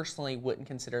 I personally wouldn't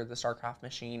consider the StarCraft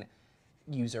machine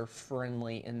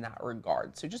user-friendly in that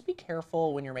regard. So just be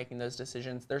careful when you're making those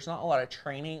decisions. There's not a lot of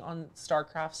training on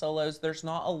StarCraft Solos. There's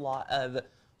not a lot of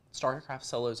StarCraft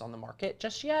Solos on the market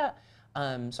just yet.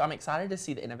 So I'm excited to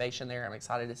see the innovation there. I'm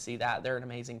excited to see that. They're an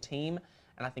amazing team,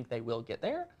 and I think they will get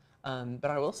there. But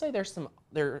I will say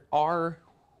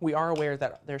we are aware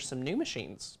that there's some new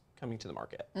machines coming to the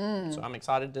market. So I'm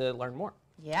excited to learn more.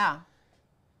 Yeah.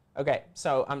 Okay,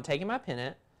 so I'm taking my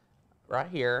pennant right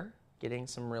here, getting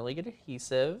some really good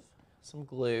adhesive, some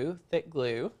glue, thick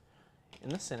glue in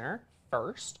the center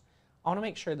first. I want to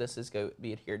make sure this is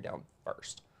be adhered down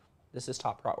first. This is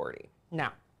top priority.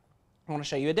 Now, I want to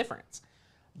show you a difference.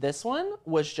 This one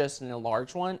was just in a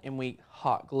large one, and we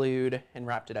hot glued and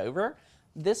wrapped it over.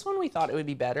 This one we thought it would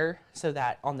be better so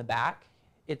that on the back,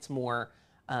 it's more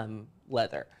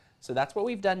leather. So that's what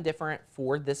we've done different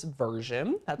for this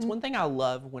version. That's one thing I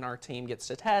love when our team gets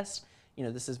to test. You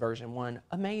know, this is version 1,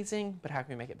 amazing, but how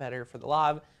can we make it better for the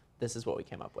live? This is what we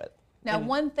came up with. Now,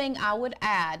 one thing I would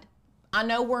add, I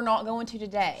know we're not going to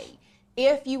today.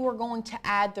 If you were going to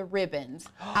add the ribbons,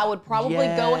 I would probably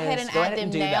go ahead and add them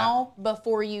now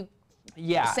before you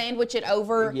sandwich it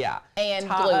over and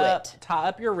glue it. Tie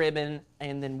up your ribbon,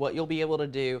 and then what you'll be able to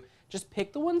do, just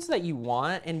pick the ones that you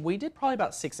want, and we did probably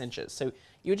about 6 inches. So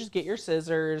you would just get your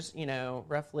scissors, you know,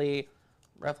 roughly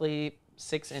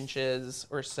 6 inches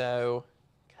or so,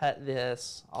 cut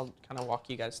this. I'll kind of walk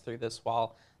you guys through this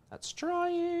while that's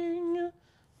drying.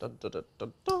 Dun, dun, dun,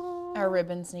 dun, dun. Our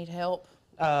ribbons need help.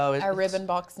 Oh, our ribbon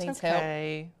box needs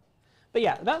help. But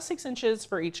yeah, about 6 inches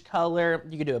for each color.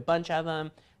 You could do a bunch of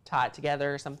them, tie it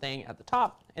together or something at the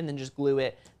top, and then just glue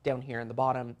it down here in the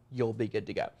bottom. You'll be good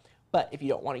to go. But if you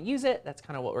don't want to use it, that's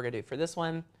kind of what we're gonna do for this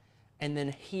one. And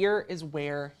then here is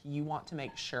where you want to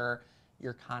make sure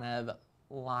you're kind of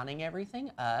lining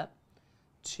everything up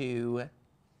to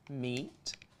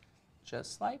meet,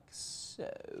 just like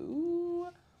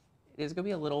so. It is gonna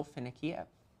be a little finicky at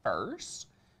first,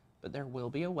 but there will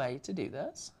be a way to do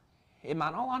this. It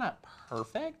might not line up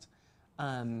perfect,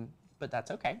 but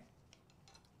that's okay.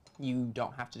 You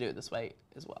don't have to do it this way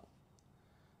as well.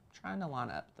 I'm trying to line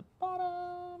up the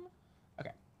bottom.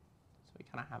 Okay, so we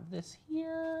kind of have this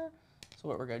here. So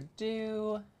what we're gonna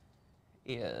do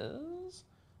is,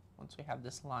 once we have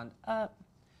this lined up,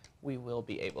 we will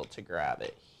be able to grab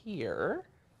it here.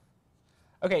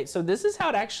 Okay, so this is how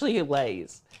it actually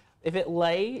lays. If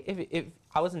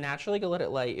I was naturally gonna let it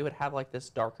lay, it would have like this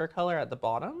darker color at the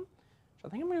bottom. So I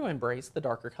think I'm gonna embrace the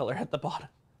darker color at the bottom.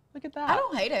 Look at that. I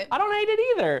don't hate it. I don't hate it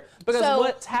either. Because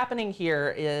what's happening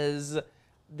here is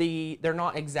they're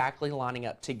not exactly lining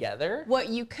up together. What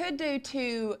you could do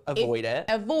to avoid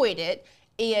it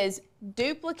is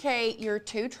duplicate your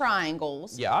 2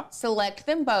 triangles. Yeah. Select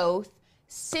them both,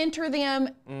 center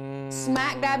them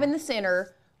smack dab in the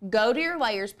center, go to your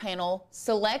layers panel,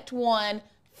 select one,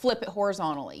 flip it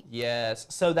horizontally. Yes,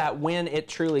 so that when it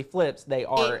truly flips, they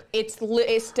are it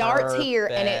starts here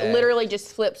and it literally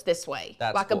just flips this way.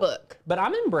 That's like cool. a book. But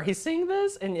I'm embracing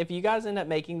this, and if you guys end up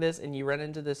making this and you run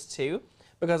into this too,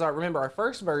 because I remember our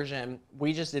first version,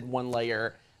 we just did 1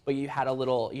 layer, but you had a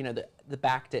little, you know, the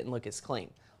back didn't look as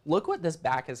clean. Look what this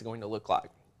back is going to look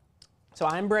like. So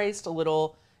I embraced a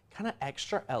little kind of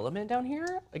extra element down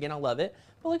here. Again, I love it,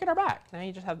 but look at our back. Now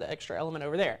you just have the extra element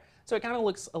over there. So it kind of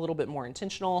looks a little bit more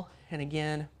intentional. And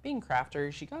again, being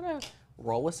crafters, you gotta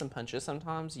roll with some punches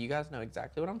sometimes. You guys know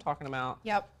exactly what I'm talking about.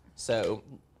 Yep. So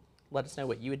let us know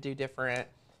what you would do different.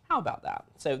 How about that?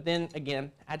 So then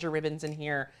again, add your ribbons in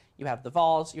here. You have the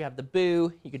Vols, you have the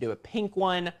Boo, you could do a pink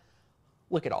one.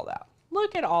 Look at all that.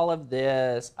 Look at all of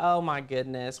this. Oh my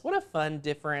goodness, what a fun,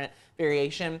 different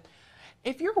variation.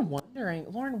 If you're wondering,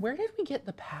 Lauren, where did we get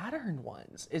the pattern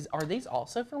ones? Are these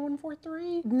also for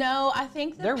 143? No, I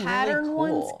think the pattern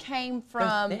really cool. ones came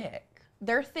from. They're thick.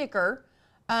 They're thicker,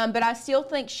 but I still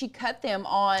think she cut them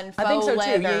on faux leather. I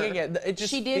think so too. Yeah. It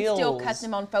just she did still cut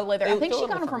them on faux leather. I think she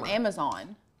got them from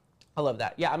Amazon. I love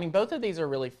that. Yeah, I mean both of these are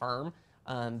really firm,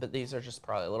 but these are just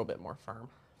probably a little bit more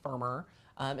firmer.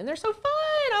 And they're so fun.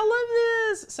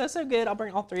 I love this. So good. I'll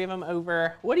bring all 3 of them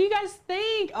over. What do you guys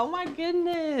think? Oh my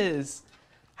goodness.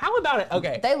 How about it?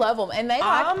 Okay. They love them, and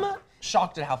I'm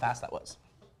shocked at how fast that was.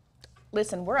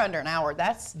 Listen, we're under an hour.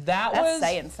 That's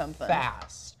saying something.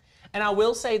 Fast. And I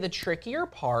will say the trickier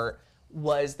part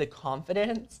was the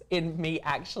confidence in me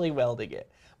actually welding it.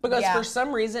 Because for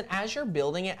some reason, as you're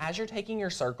building it, as you're taking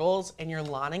your circles and you're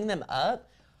lining them up,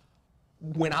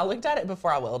 when I looked at it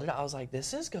before I welded it, I was like,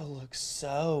 this is gonna look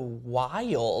so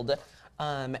wild.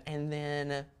 And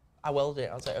then I welded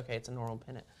it. I was like, okay, it's a normal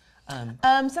pennant.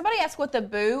 Somebody asked what the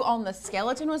Boo on the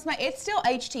skeleton was made. It's still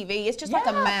HTV. It's just like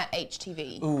a matte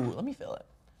HTV. Ooh, let me feel it.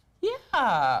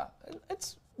 Yeah,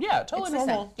 it's totally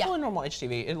normal. Yeah. Totally normal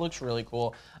HTV. It looks really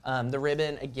cool. The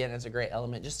ribbon again is a great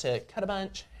element. Just to cut a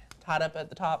bunch, tie it up at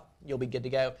the top, you'll be good to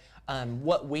go.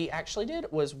 What we actually did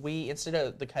was instead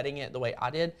of cutting it the way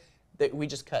I did, we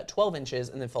just cut 12 inches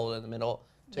and then folded in the middle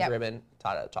to ribbon,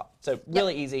 tied at the top. So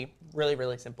really easy, really,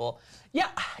 really simple. Yeah,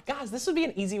 guys, this would be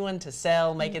an easy one to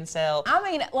sell, make and sell. I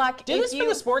mean, like do this for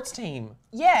the sports team.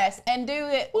 Yes, and do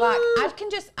it like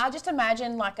I just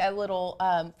imagine like a little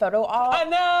photo op. I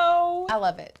know. I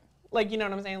love it. Like, you know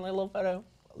what I'm saying, like a little photo.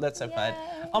 That's so fun.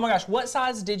 Oh my gosh, what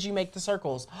size did you make the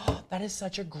circles? That is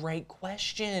such a great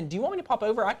question. Do you want me to pop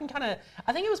over? I think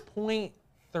it was 0.3.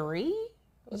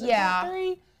 Was it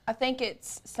 0.3? I think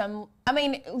it's some, I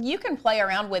mean, you can play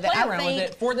around with it. Play around with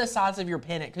it for the size of your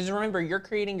pennant, because remember, you're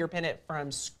creating your pennant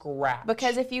from scratch.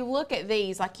 Because if you look at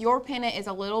these, like your pennant is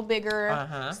a little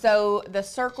bigger, so the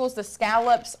circles, the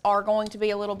scallops are going to be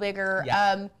a little bigger,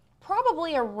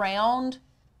 probably around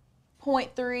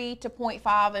 0.3 to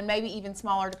 0.5, and maybe even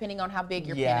smaller depending on how big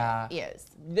your pennant is.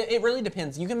 It really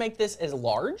depends. You can make this as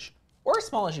large or as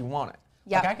small as you want it.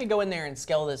 Like I could go in there and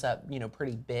scale this up, you know,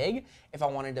 pretty big if I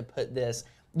wanted to put this.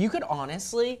 You could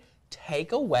honestly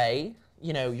take away,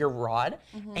 you know, your rod,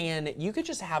 and you could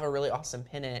just have a really awesome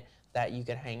pennant that you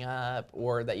could hang up,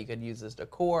 or that you could use as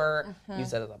decor,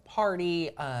 use it at a party,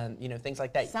 you know, things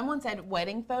like that. Someone said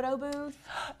wedding photo booth.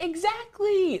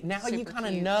 Exactly. Now Super you kind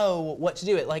of cute. know what to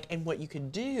do. And what you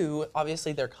could do,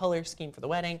 obviously their color scheme for the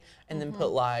wedding, and then put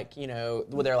like, you know,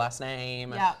 with their last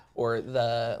name, or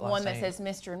the last one that name. says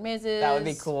Mr. and Mrs. That would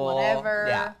be cool. Whatever.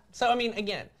 Yeah. So I mean,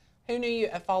 again, who knew you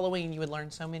at Halloween you would learn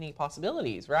so many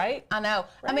possibilities, right? I know.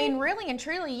 Right? I mean, really and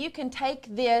truly, you can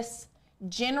take this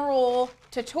general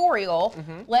tutorial.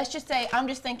 Let's just say, I'm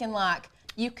just thinking like,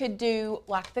 you could do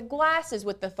like the glasses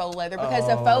with the faux leather, because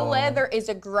the faux leather is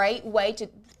a great way to,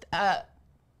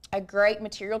 a great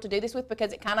material to do this with,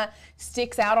 because it kind of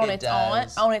sticks out on its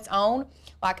own.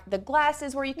 Like the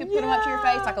glasses where you could put them up to your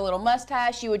face, like a little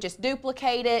mustache, you would just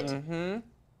duplicate it, 2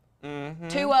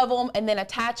 of them, and then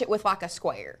attach it with like a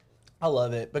square. I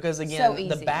love it, because again,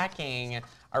 the backing,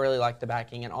 I really like the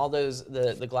backing, and all those,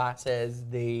 the glasses,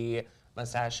 the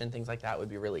mustache and things like that would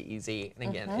be really easy. And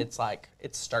again, it's like,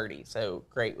 it's sturdy, so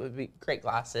great, would be great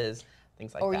glasses,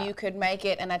 things like that. Or you could make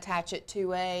it and attach it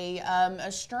to a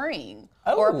string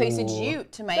or a piece of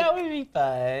jute to make. That would be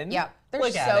fun. Yeah,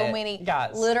 there's so many,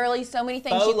 guys, literally so many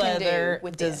things you can do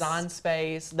with this. Design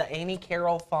space, the Annie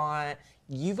Carroll font.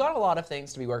 You've got a lot of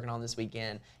things to be working on this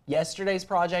weekend. Yesterday's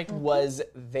project was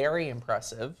very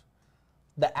impressive.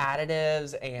 The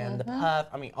additives and the puff.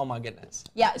 I mean, oh my goodness.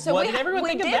 Yeah. So what did everyone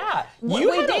think of that? You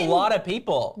had a lot of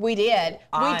people. We did.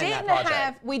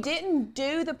 We didn't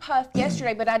do the puff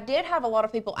yesterday, but I did have a lot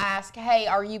of people ask, "Hey,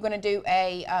 are you going to do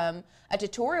a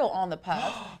tutorial on the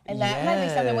puff?" And that might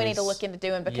be something we need to look into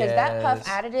doing, because that puff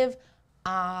additive,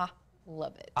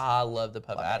 love it. I love the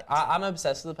puff additive. I'm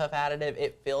obsessed with the puff additive.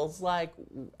 It feels like,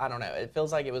 I don't know, it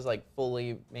feels like it was like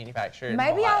fully manufactured.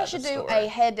 Maybe I should do a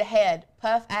head-to-head,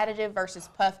 puff additive versus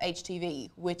puff HTV,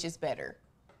 which is better.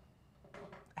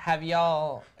 Have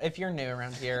y'all, if you're new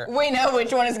around here. We know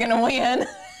which one is going to win.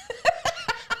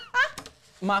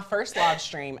 My first live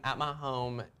stream at my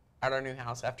home, at our new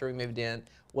house after we moved in,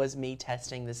 was me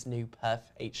testing this new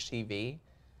puff HTV.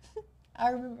 I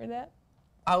remember that.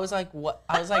 I was like, what?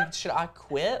 I was like, should I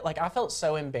quit? Like, I felt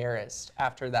so embarrassed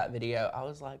after that video. I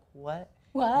was like, what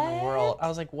in the world? I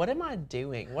was like, what am I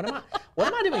doing? What am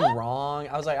I doing wrong?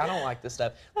 I was like, I don't like this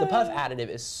stuff. The puff additive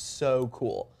is so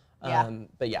cool.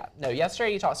 But yeah, no,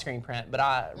 yesterday you taught screen print, but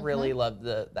I really love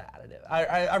the additive.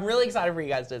 I'm really excited for you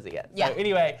guys to see it. So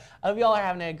anyway, I hope y'all are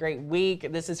having a great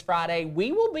week. This is Friday.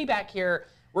 We will be back here.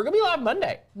 We're going to be live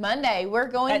Monday. We're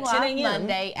going live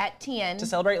Monday at 10. To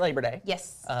celebrate Labor Day.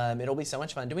 Yes. It'll be so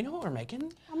much fun. Do we know what we're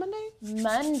making on Monday?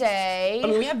 Monday. I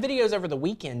mean, we have videos over the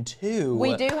weekend, too.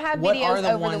 We do have videos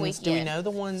over the weekend. Do we know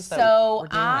the ones that we're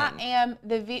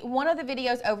doing? One of the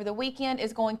videos over the weekend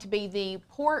is going to be the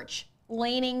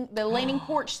leaning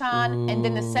porch sign, and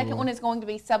then the second one is going to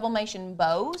be sublimation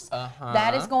bows.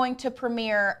 That is going to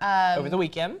premiere over the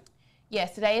weekend.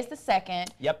 Yes, today is the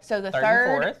 2nd. Yep. So the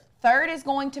third is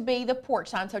going to be the porch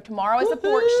sign. So tomorrow is the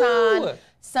porch sign.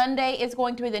 Sunday is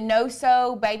going to be the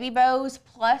no-sew baby bows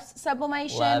plus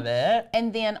sublimation. Love it.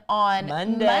 And then on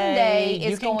Monday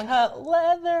is going to cut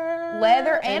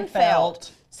leather and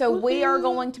felt. So we are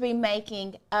going to be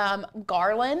making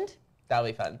garland. That'll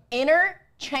be fun.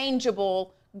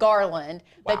 Interchangeable garland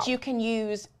that you can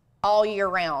use all year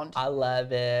round. I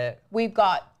love it. We've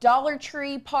got Dollar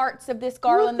Tree parts of this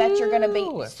garland that you're going to be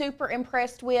super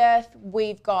impressed with.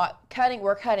 We've got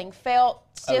we're cutting felt,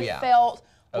 stiff felt.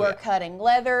 We're cutting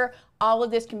leather. All of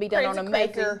this can be done on a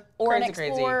Maker or an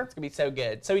Explorer. It's going to be so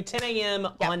good. So 10 a.m.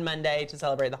 on Monday to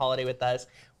celebrate the holiday with us.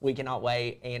 We cannot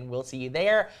wait, and we'll see you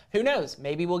there. Who knows?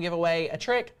 Maybe we'll give away a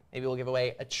trick. Maybe we'll give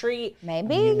away a treat.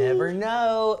 Maybe. You never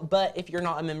know. But if you're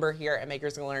not a member here at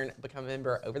Makers Gonna Learn, become a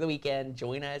member over the weekend.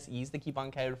 Join us. Use the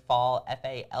coupon code FALL,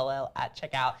 F-A-L-L, at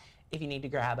checkout if you need to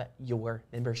grab your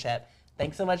membership.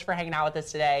 Thanks so much for hanging out with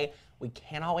us today. We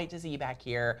cannot wait to see you back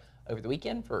here over the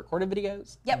weekend for recorded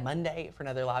videos. Monday for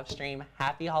another live stream.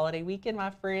 Happy holiday weekend,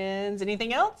 my friends.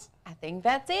 Anything else? I think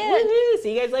that's it. Woo-hoo.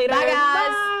 See you guys later. Bye, guys.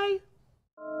 Bye.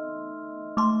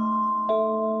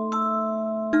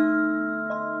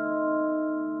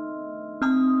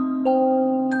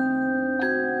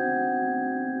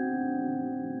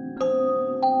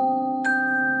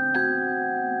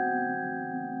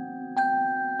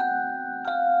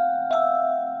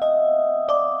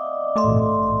 Bye.